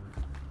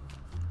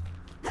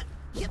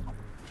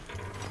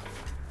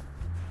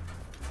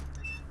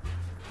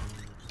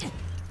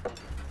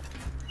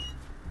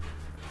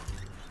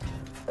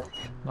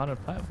 A lot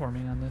of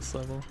platforming on this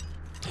level.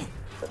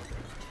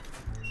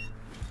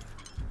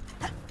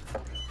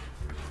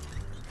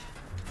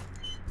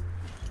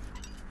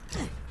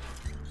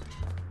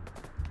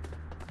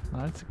 Oh,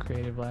 that's a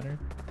creative ladder.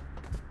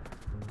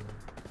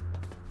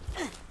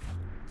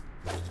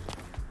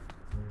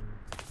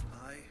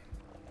 I,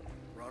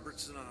 Robert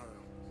Zanotto,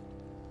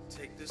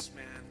 take this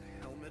man,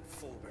 Helmut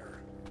Fulbear,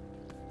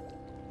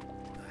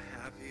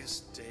 the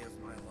happiest day of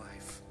my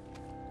life.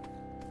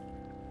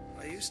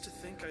 I used to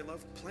think I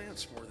loved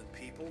plants more than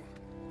people,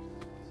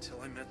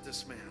 until I met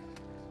this man.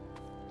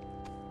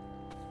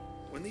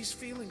 When these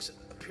feelings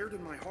appeared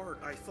in my heart,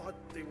 I thought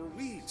they were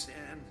weeds,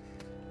 and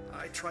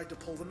I tried to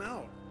pull them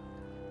out.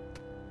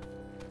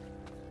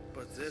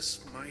 But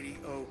this mighty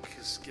oak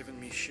has given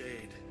me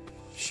shade,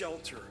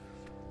 shelter,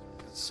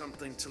 and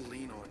something to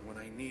lean on when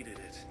I needed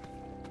it.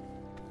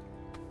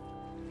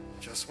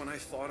 Just when I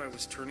thought I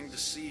was turning to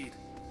seed,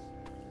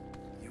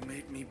 you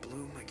made me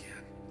bloom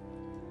again.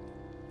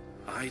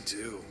 I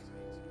do.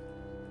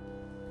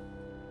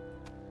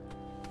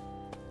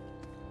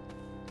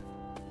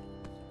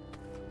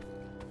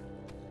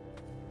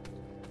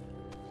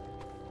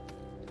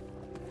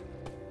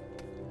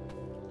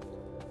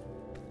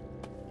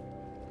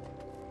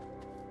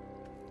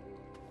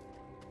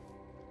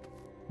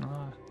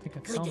 I think I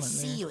Good saw to it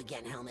see there. you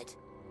again, Helmut.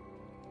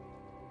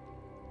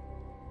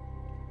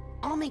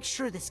 I'll make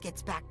sure this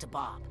gets back to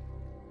Bob.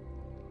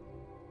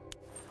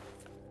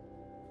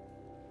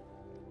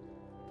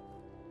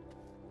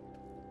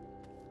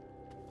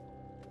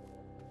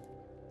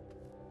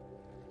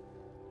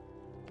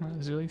 That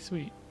was really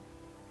sweet.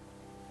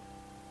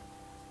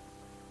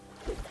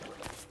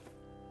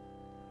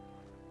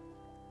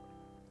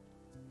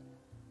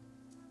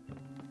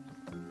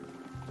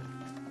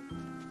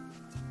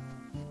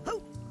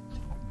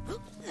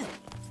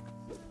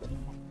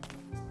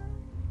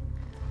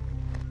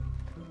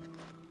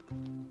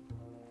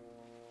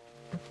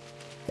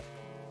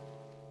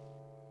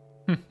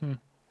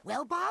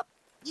 Well, Bob,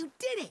 you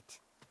did it!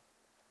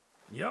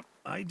 Yep,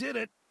 I did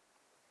it.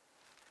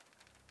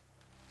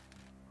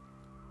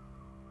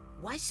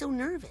 Why so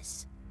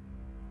nervous?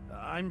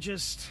 I'm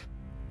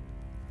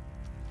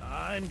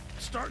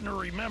starting to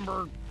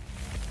remember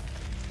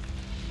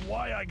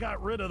why I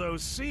got rid of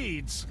those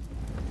seeds.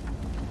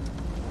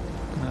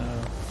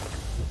 I'm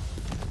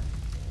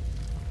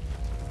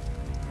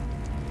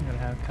gonna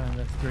have kind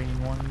of a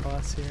 3-in-1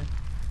 boss here.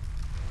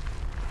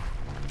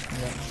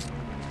 Yep.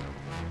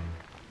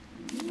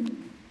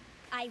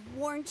 I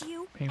warned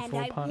you, Painful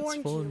and I pots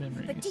warned full you, of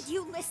memories. but did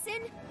you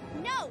listen?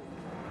 No!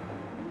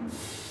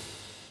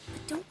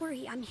 But don't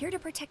worry, I'm here to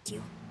protect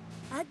you.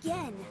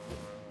 Again.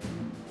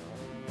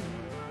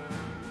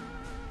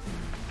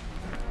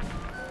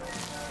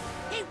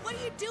 Hey, what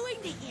are you doing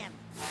to him?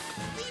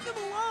 Leave him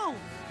alone!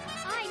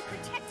 I'm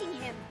protecting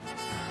him.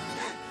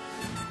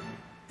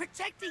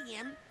 Protecting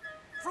him?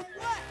 From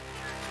what?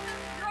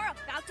 You're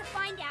about to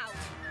find out.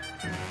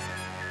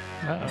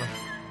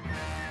 Uh-oh.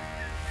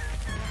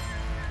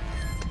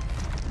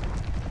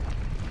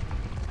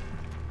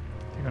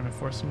 gonna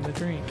force him to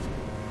drink.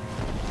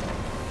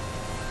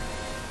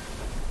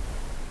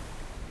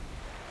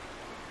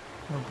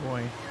 Oh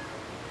boy.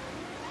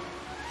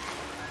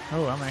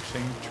 Oh, I'm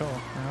actually in control.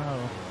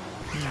 Oh.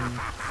 Hmm.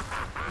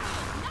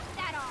 Knock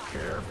that off.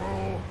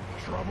 Careful!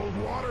 Troubled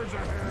waters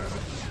ahead!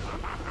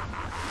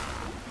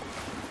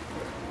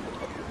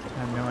 I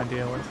have no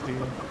idea what to do.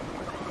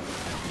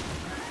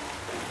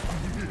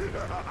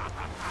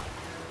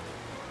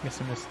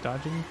 Guess I'm just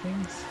dodging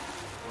things.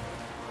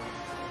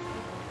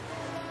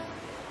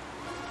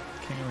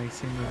 Can't really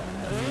seem to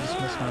use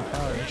most of my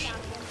powers.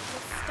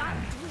 Stop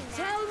doing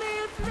that. Tell me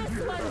if this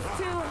one's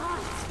too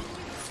hot.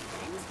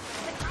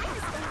 But I'm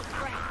his only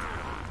friend.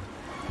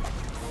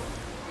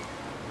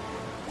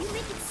 You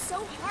make it so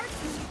hard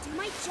for me to do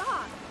my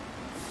job.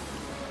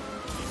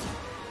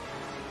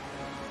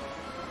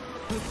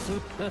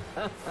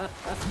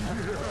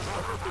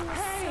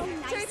 Hey,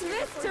 take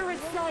this to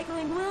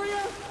recycling, will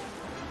you?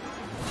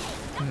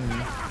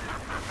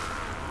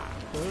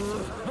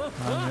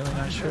 I'm really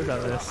not sure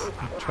about this. The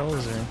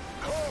controls are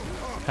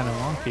kind of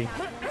wonky.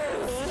 Friend,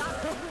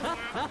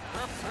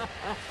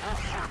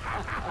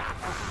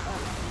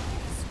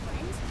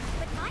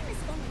 but I'm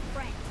his only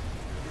friend.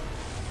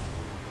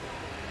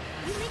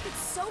 You make it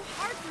so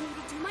hard for me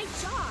to do my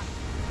job.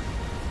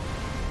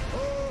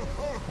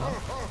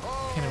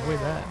 Can't avoid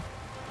that.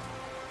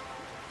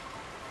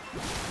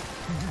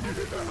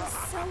 Everything is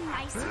so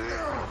nice here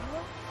before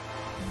you.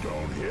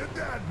 Don't hit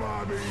that,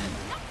 Bobby!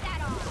 Knock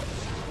that off.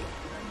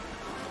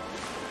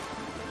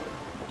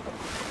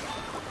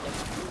 I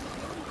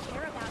don't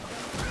care about them.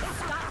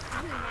 Stop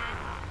doing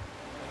that.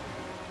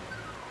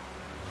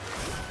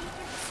 You're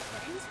his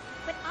friend,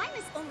 but I'm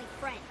his only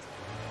friend.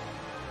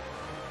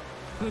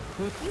 You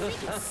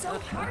make it so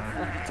hard for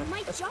me to do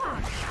my job.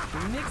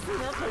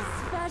 Mixing up a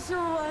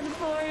special one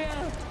for you.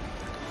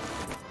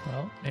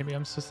 Well, maybe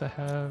I'm supposed to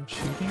have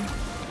shooting?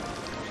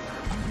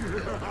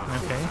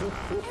 Okay,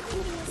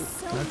 Everything is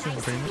so that's an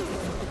nice improvement.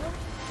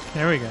 here.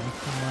 There we go.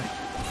 I'm like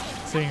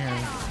sitting here,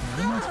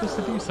 when am I supposed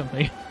to do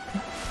something?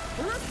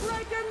 Looks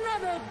like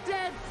another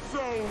dead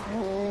soul.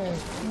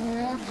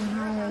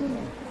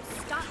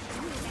 Stop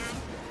doing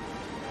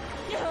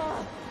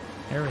that.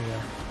 There we go.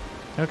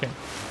 Okay.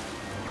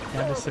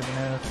 Yeah, I just didn't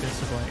know if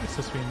this is like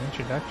supposed to be an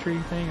introductory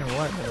thing or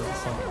what, but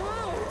it's like,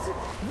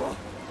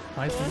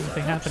 why isn't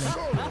anything happening?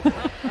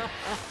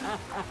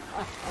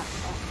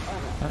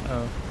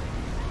 Uh-oh.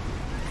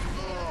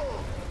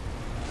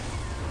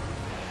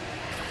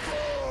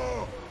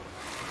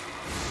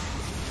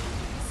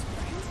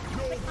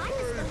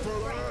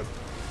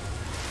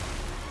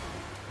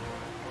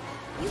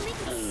 You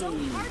make it so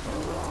hard for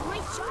me to do my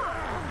job.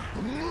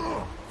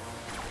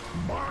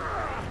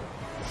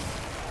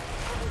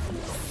 Everything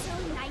is so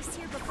nice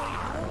here before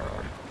you go.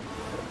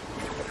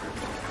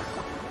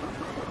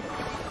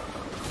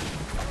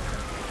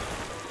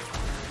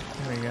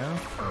 There we go.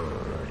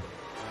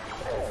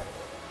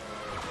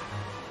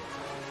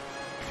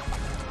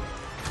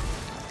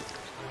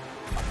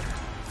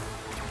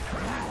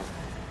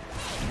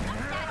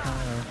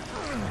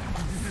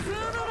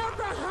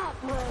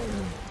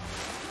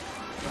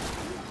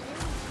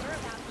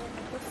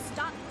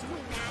 Stop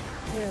doing that.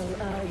 Will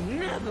I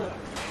never?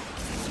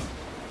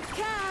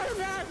 Carry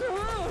that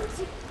root.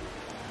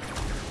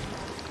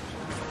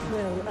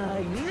 Will I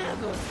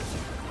never?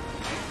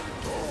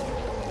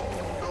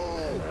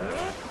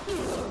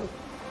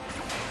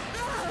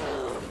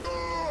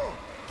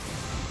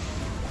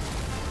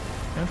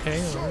 Okay,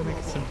 well, we're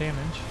making some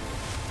damage.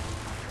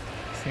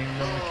 Seeing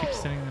them keep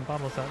sending the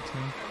bottles out to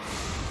me.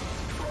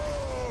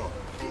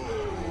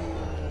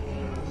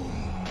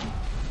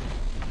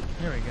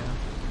 There we go.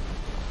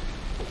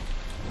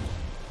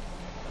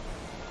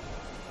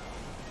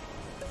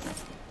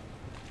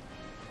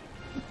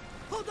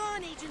 Hold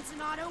on, Agent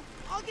Zanotto.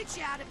 I'll get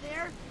you out of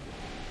there.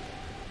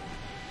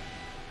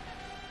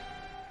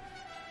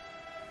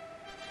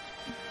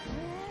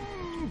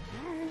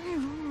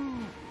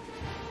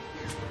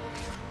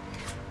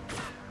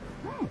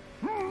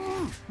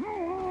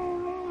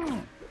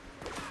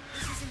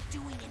 This isn't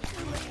doing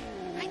anything.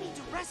 I need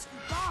to rescue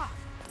Bob.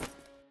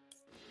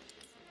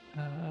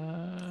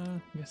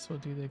 Guess we'll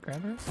do the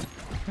grabber.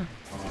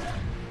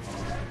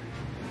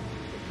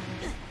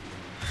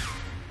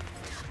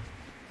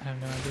 I have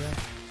no idea.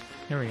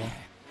 Here we go.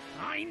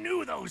 I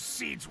knew those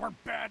seeds were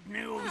bad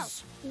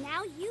news. Oh,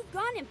 now you've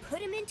gone and put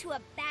him into a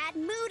bad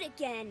mood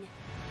again.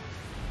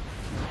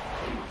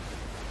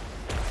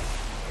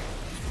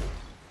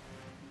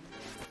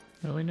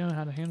 Well, we know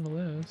how to handle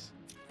those.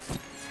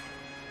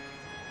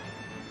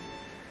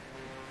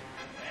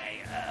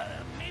 Hey,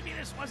 maybe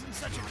this wasn't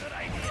such a good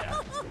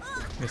idea.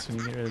 Guess we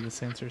need to get rid of the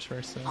sensors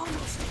first, though.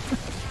 Almost.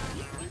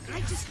 You think I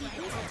just need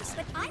this,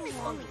 but I'm his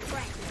only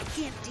friend. I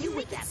can't deal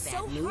with that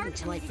so bad mood hard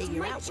until for I me to do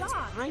figure my out what's job.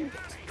 behind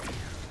it.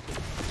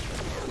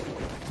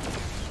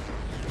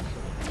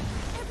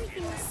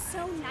 Everything was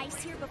so nice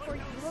here before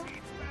you.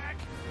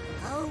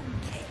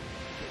 Okay.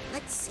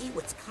 Let's see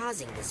what's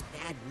causing this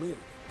bad mood.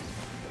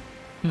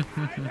 I've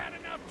had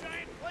enough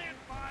giant plant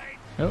fight.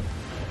 Oh,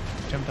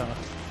 jumped off.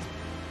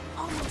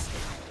 Almost.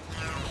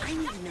 I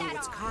need to know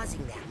what's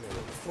causing that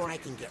move before I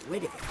can get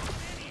rid of it.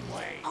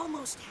 Anyway,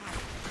 Almost had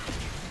it.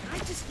 I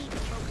just need to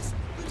focus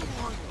a little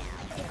longer now.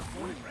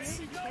 If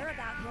you care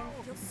about him,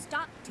 you'll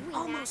stop doing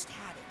Almost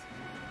had it.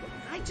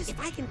 If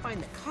I can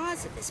find the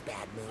cause of this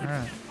bad mood,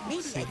 Alright,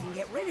 maybe I can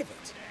get rid of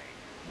it.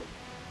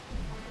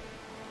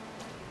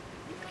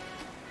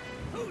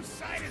 whose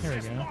side is There we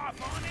this go.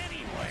 moth on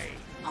anyway?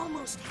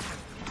 Almost had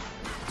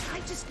it. I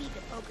just need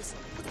to focus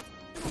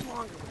a little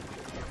longer.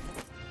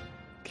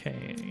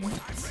 Okay. I'm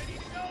ready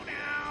to go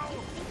now.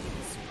 that.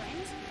 His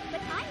friend,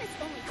 but I'm his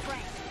only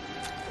friend.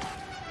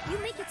 You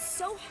make it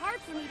so hard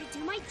for me to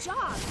do my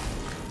job.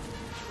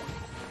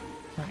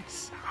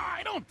 Nice.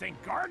 I don't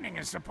think gardening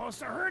is supposed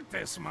to hurt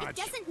this It much.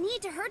 doesn't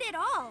need to hurt at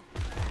all.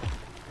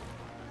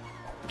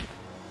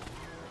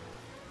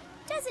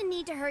 Doesn't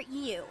need to hurt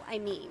you, I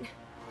mean.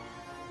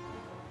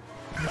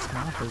 This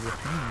moth is a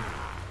thing.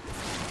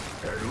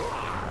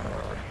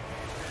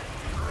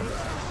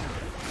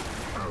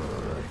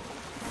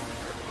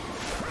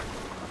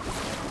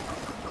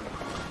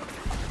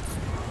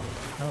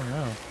 Oh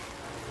no.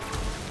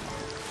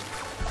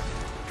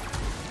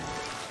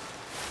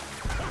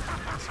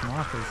 This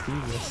moth is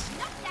devious.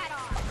 Knock that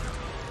off.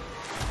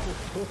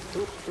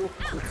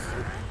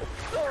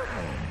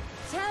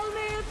 Tell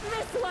me if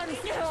this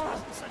one's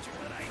yours. Such a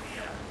good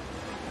idea.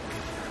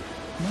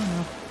 No,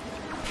 no.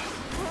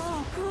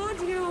 Oh, could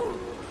you?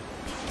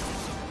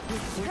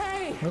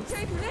 Hey, Nope.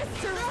 take this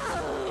to If you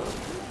really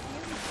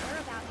care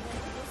about him,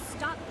 you'll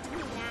stop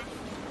doing that.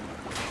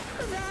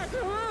 that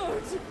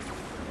root.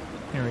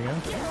 Here we go.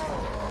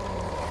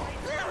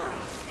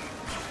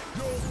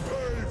 You'll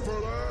pay for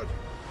that!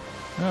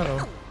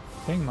 Uh-oh.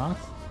 Dang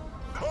moth.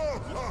 You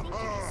think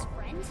you're his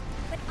friend,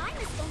 but I'm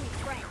his only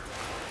friend.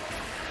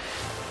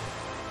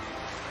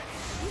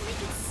 You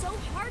make it so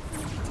hard for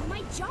me to do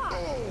my job.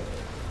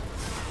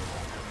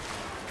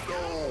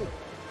 No!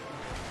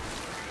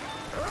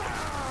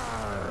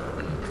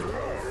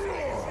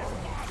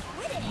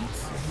 Quit it.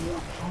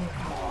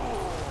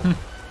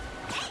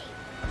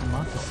 The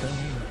moth is so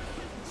mean.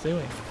 Stay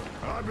away.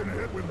 I've been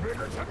hit with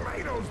bigger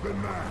tomatoes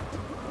than that.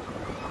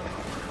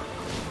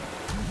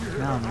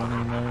 Now I'm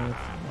wanting to know if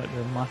what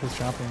the moth is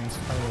dropping is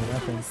part of the I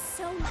weapon. was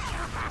so mad.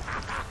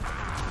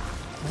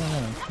 I don't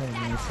know. That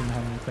may seem to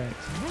have an effect.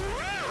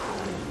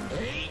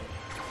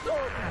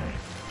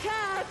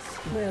 Cats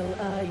will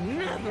I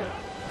never.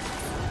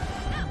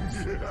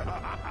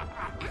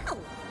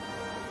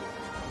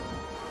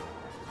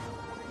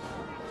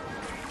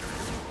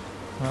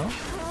 Ow! Well,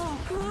 Oh,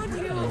 could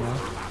I you? don't know.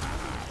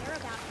 Care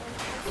about him.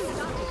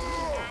 Stop doing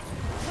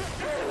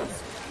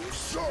that.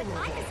 Son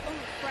I'm of his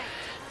only friend.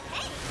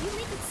 Hey, you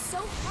make it so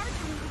hard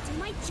for me to do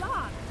my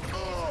job.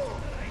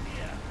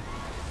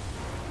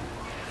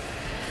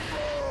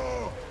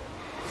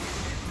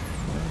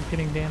 I'm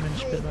getting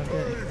damaged bit by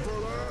pay bit. for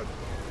that!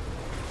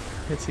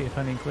 Could see a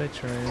funny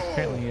glitch where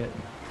apparently it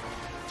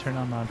turned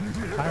on my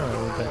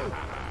pyro, but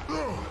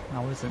I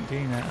wasn't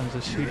doing that. I was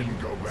just shooting.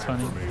 Go It's back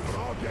funny. for me, but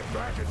I'll get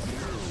back at you.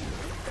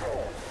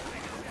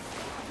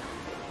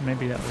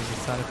 Maybe that was a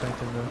side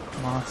effect of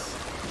the moss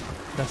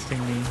dusting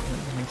me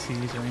that makes you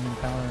use your aiming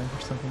power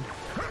or something.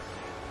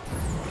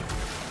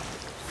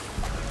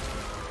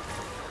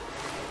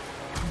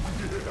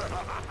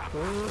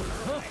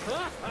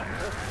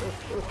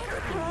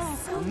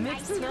 So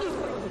nice to you.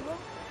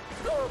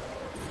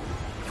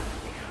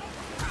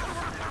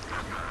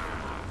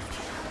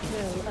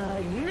 Will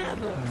I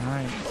never.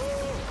 Alright.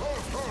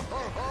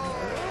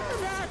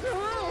 That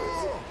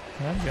root.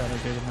 That got a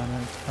good amount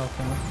of health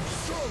on.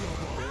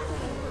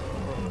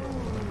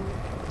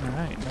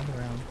 Alright, another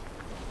round.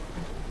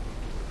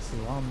 This is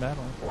a long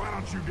battle. Why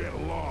don't you get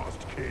lost,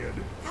 kid?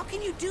 How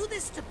can you do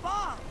this to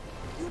Bob?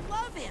 You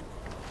love him.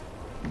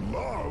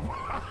 Love?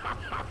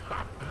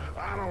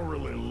 I don't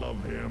really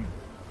love him.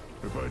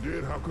 If I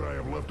did, how could I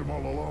have left him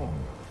all alone?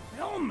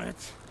 Helmet?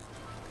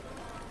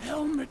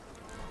 Helmet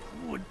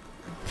would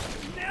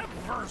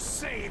never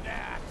say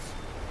that.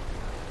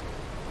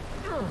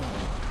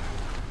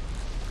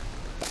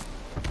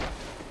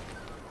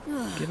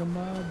 Get him,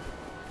 Bob.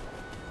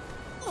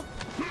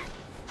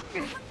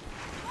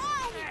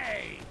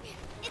 Hey!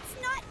 It's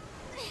not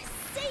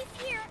safe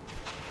here.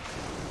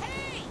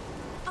 Hey!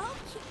 I'll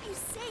keep you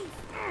safe.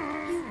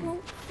 You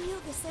won't feel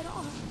this at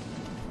all.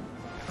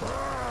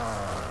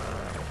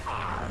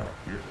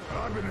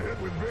 I've been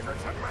hit with bigger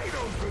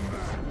tomatoes than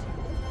that.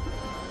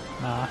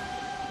 Nah.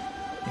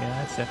 Yeah,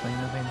 that's definitely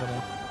nothing but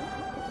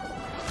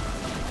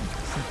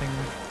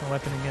a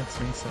weapon against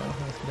me, so I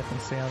can definitely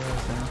stay out of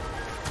those now.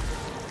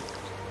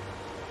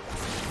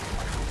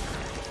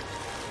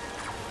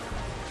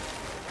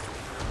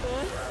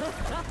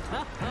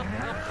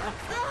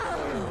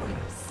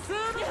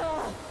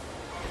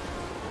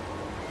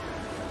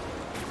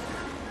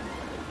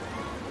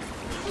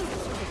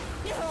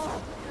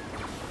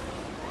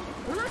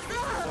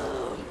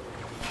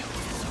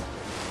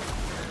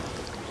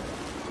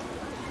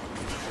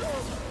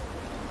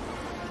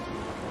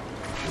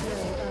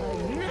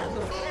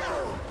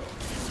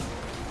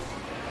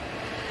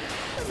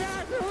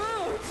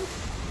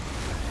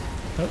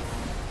 Oh.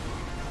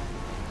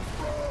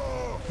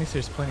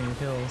 least there's plenty of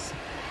hills.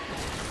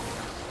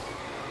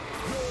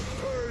 You'll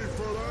pay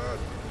for that!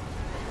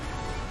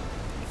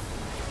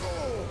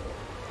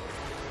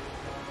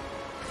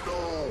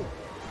 No!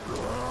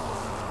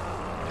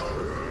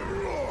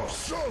 No!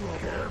 Son of a...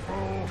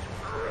 Careful!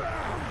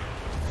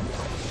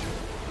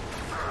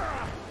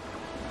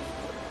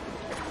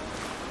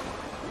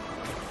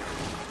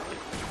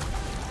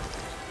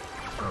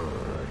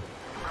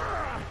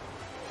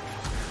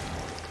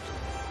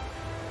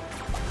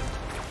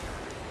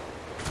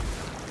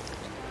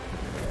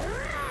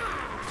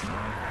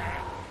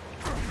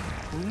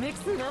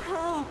 Mix it up,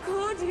 how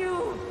could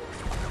you?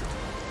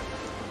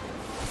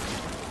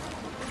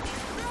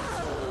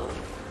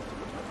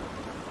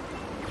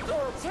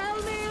 Tell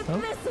me if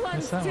this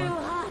one's that too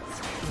one. hot.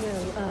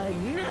 Will I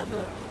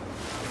never?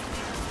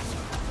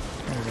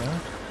 There we go.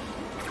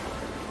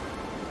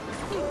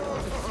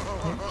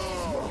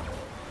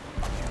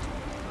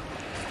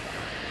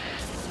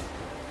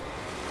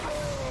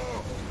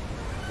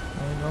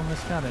 Oh, we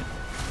almost got it.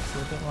 Just a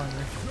little bit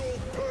longer. You'll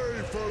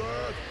pay for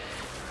that!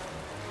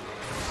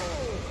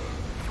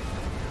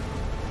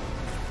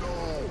 No!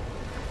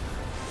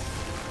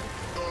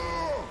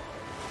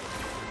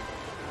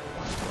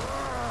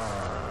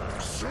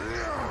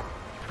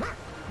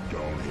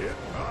 Don't hit.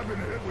 I've been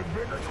hit with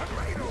bigger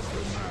tornadoes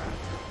than that.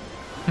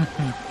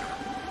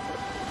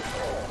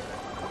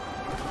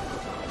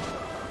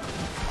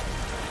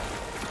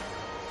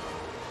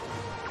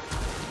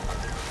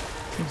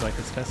 Seems like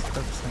it's best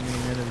focus on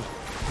getting rid of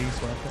these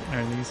weapons, or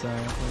these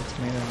little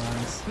tomato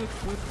lines.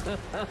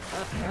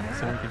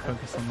 So we can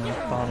focus on the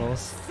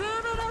bottles.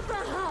 Serve it up the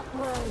hot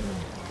one.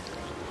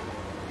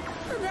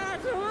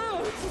 That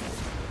won't.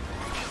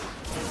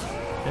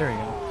 There we go.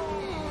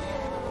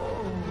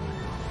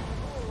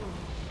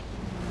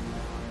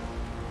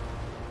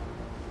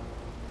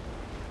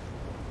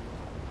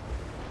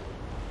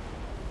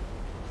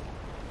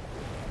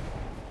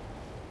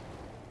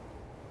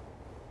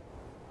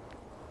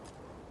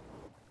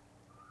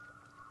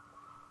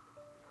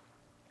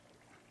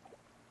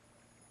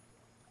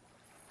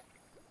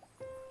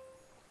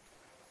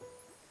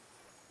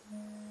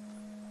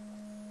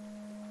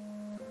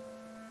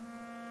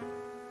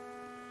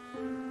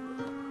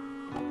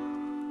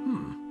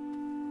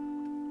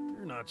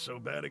 Not so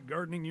bad at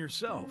gardening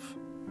yourself.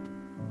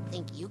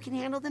 Think you can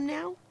handle them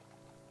now?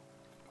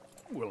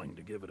 Willing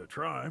to give it a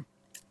try.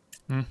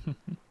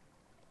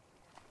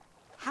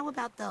 How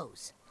about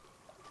those?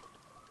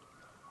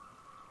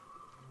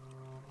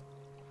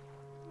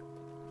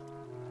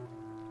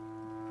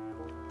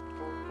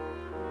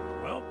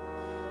 Well,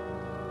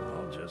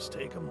 I'll just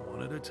take them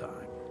one at a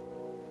time.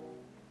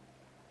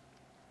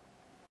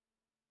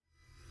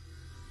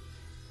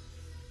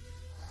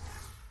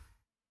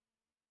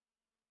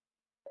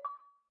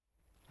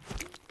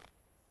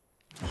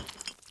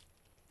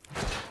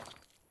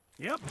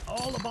 Yep,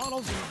 all the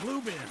bottles in the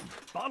blue bin.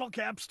 Bottle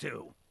caps,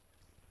 too.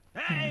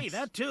 Hey,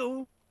 that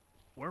too.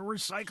 We're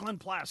recycling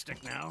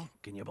plastic now.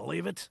 Can you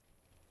believe it?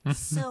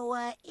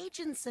 So,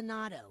 Agent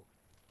Sonato,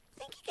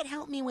 think you could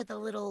help me with a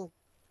little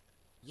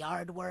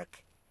yard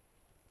work?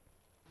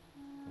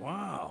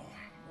 Wow,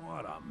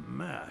 what a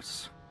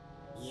mess.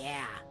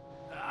 Yeah.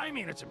 I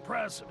mean, it's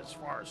impressive as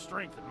far as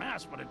strength and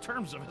mass, but in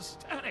terms of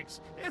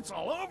aesthetics, it's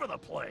all over the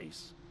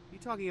place. You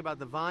talking about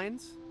the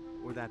vines?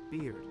 Or that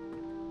beard?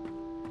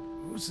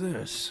 Who's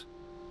this?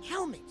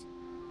 Helmet.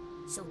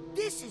 So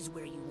this is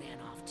where you ran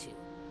off to.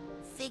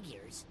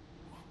 Figures.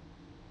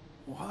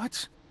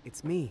 What?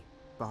 It's me,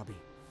 Bobby.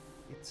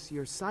 It's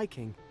your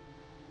Psy-King.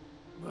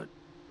 But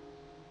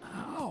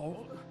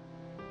how?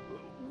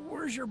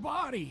 Where's your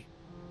body?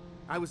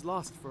 I was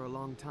lost for a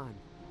long time,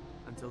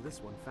 until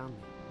this one found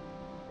me.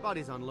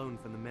 Body's on loan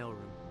from the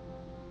mailroom.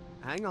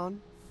 Hang on,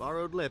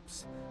 borrowed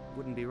lips.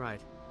 Wouldn't be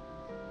right.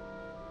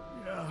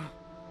 Yeah.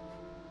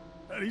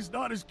 And he's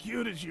not as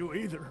cute as you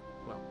either.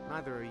 Well,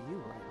 neither are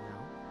you right now.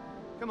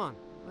 Come on,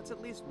 let's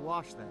at least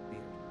wash that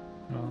beard.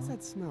 Oh. What's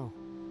that smell?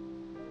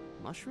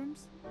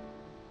 Mushrooms?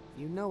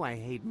 You know I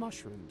hate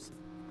mushrooms.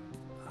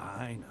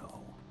 I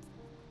know.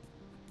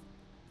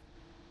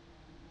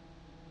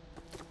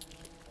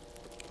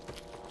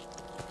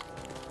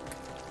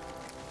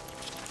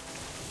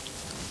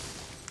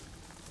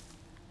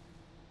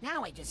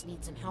 Now I just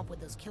need some help with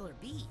those killer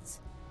bees.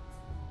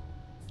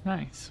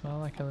 Nice. Well, I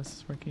like how this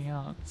is working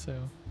out. So,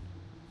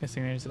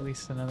 guessing there's at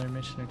least another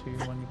mission or two.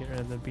 One to get rid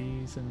of the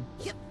bees, and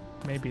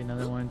maybe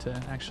another one to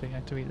actually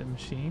activate the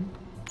machine.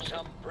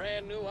 Some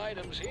brand new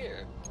items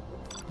here.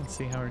 Let's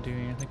see how we're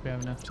doing. I think we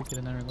have enough to get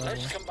another level.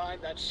 Let's combine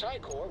that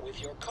Psy-Core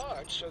with your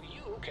card so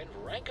you can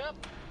rank up.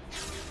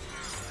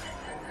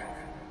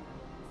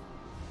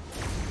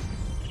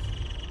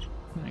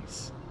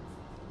 Nice.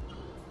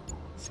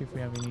 See if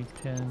we have any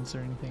pins or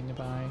anything to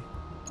buy.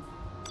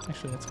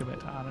 Actually, let's go back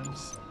to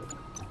items.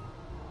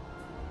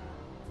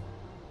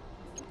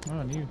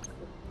 Oh, new.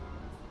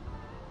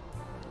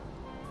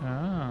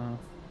 Ah.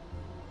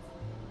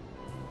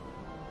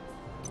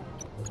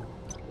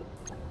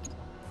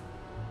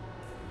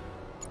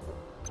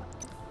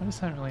 What just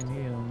haven't really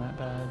needed them that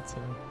bad, so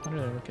I'd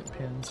rather look at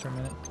pins for a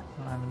minute. I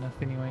don't have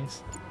enough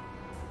anyways.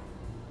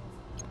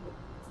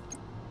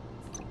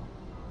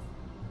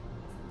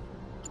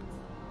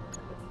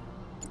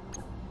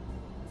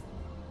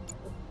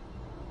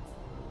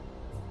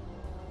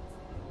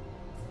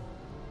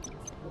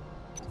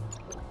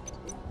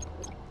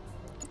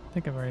 I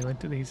think I've already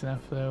looked at these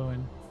enough though,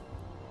 and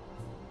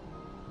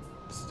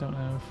just don't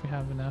know if we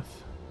have enough.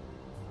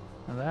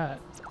 Now that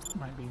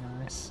might be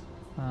nice.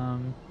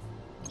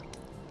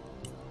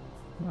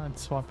 I'd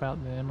swap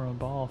out the emerald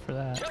ball for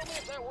that. Tell me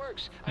if that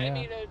works. Yeah. I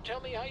mean, tell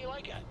me how you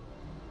like it.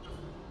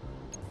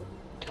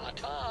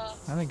 Ta-ta.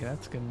 I think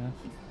that's good enough.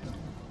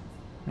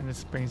 And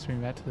this brings me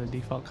back to the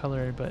default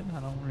color, but I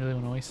don't really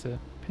want to waste the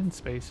pin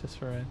space just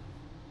for a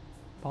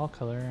ball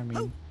color. I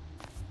mean,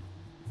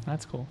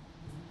 that's cool.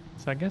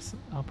 So I guess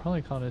I'll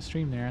probably call it a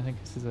stream there. I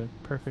think this is a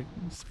perfect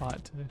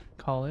spot to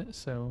call it.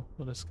 So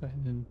we'll just go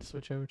ahead and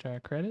switch over to our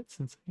credits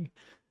and say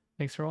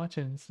thanks for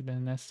watching. This has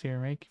been S Tier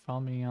Rank. Follow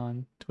me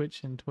on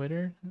Twitch and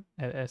Twitter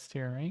at S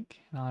Tier Rank.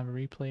 And I'll have a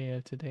replay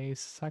of today's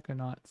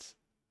Psychonauts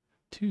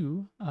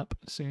 2 up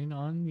soon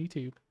on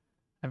YouTube.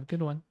 Have a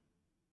good one.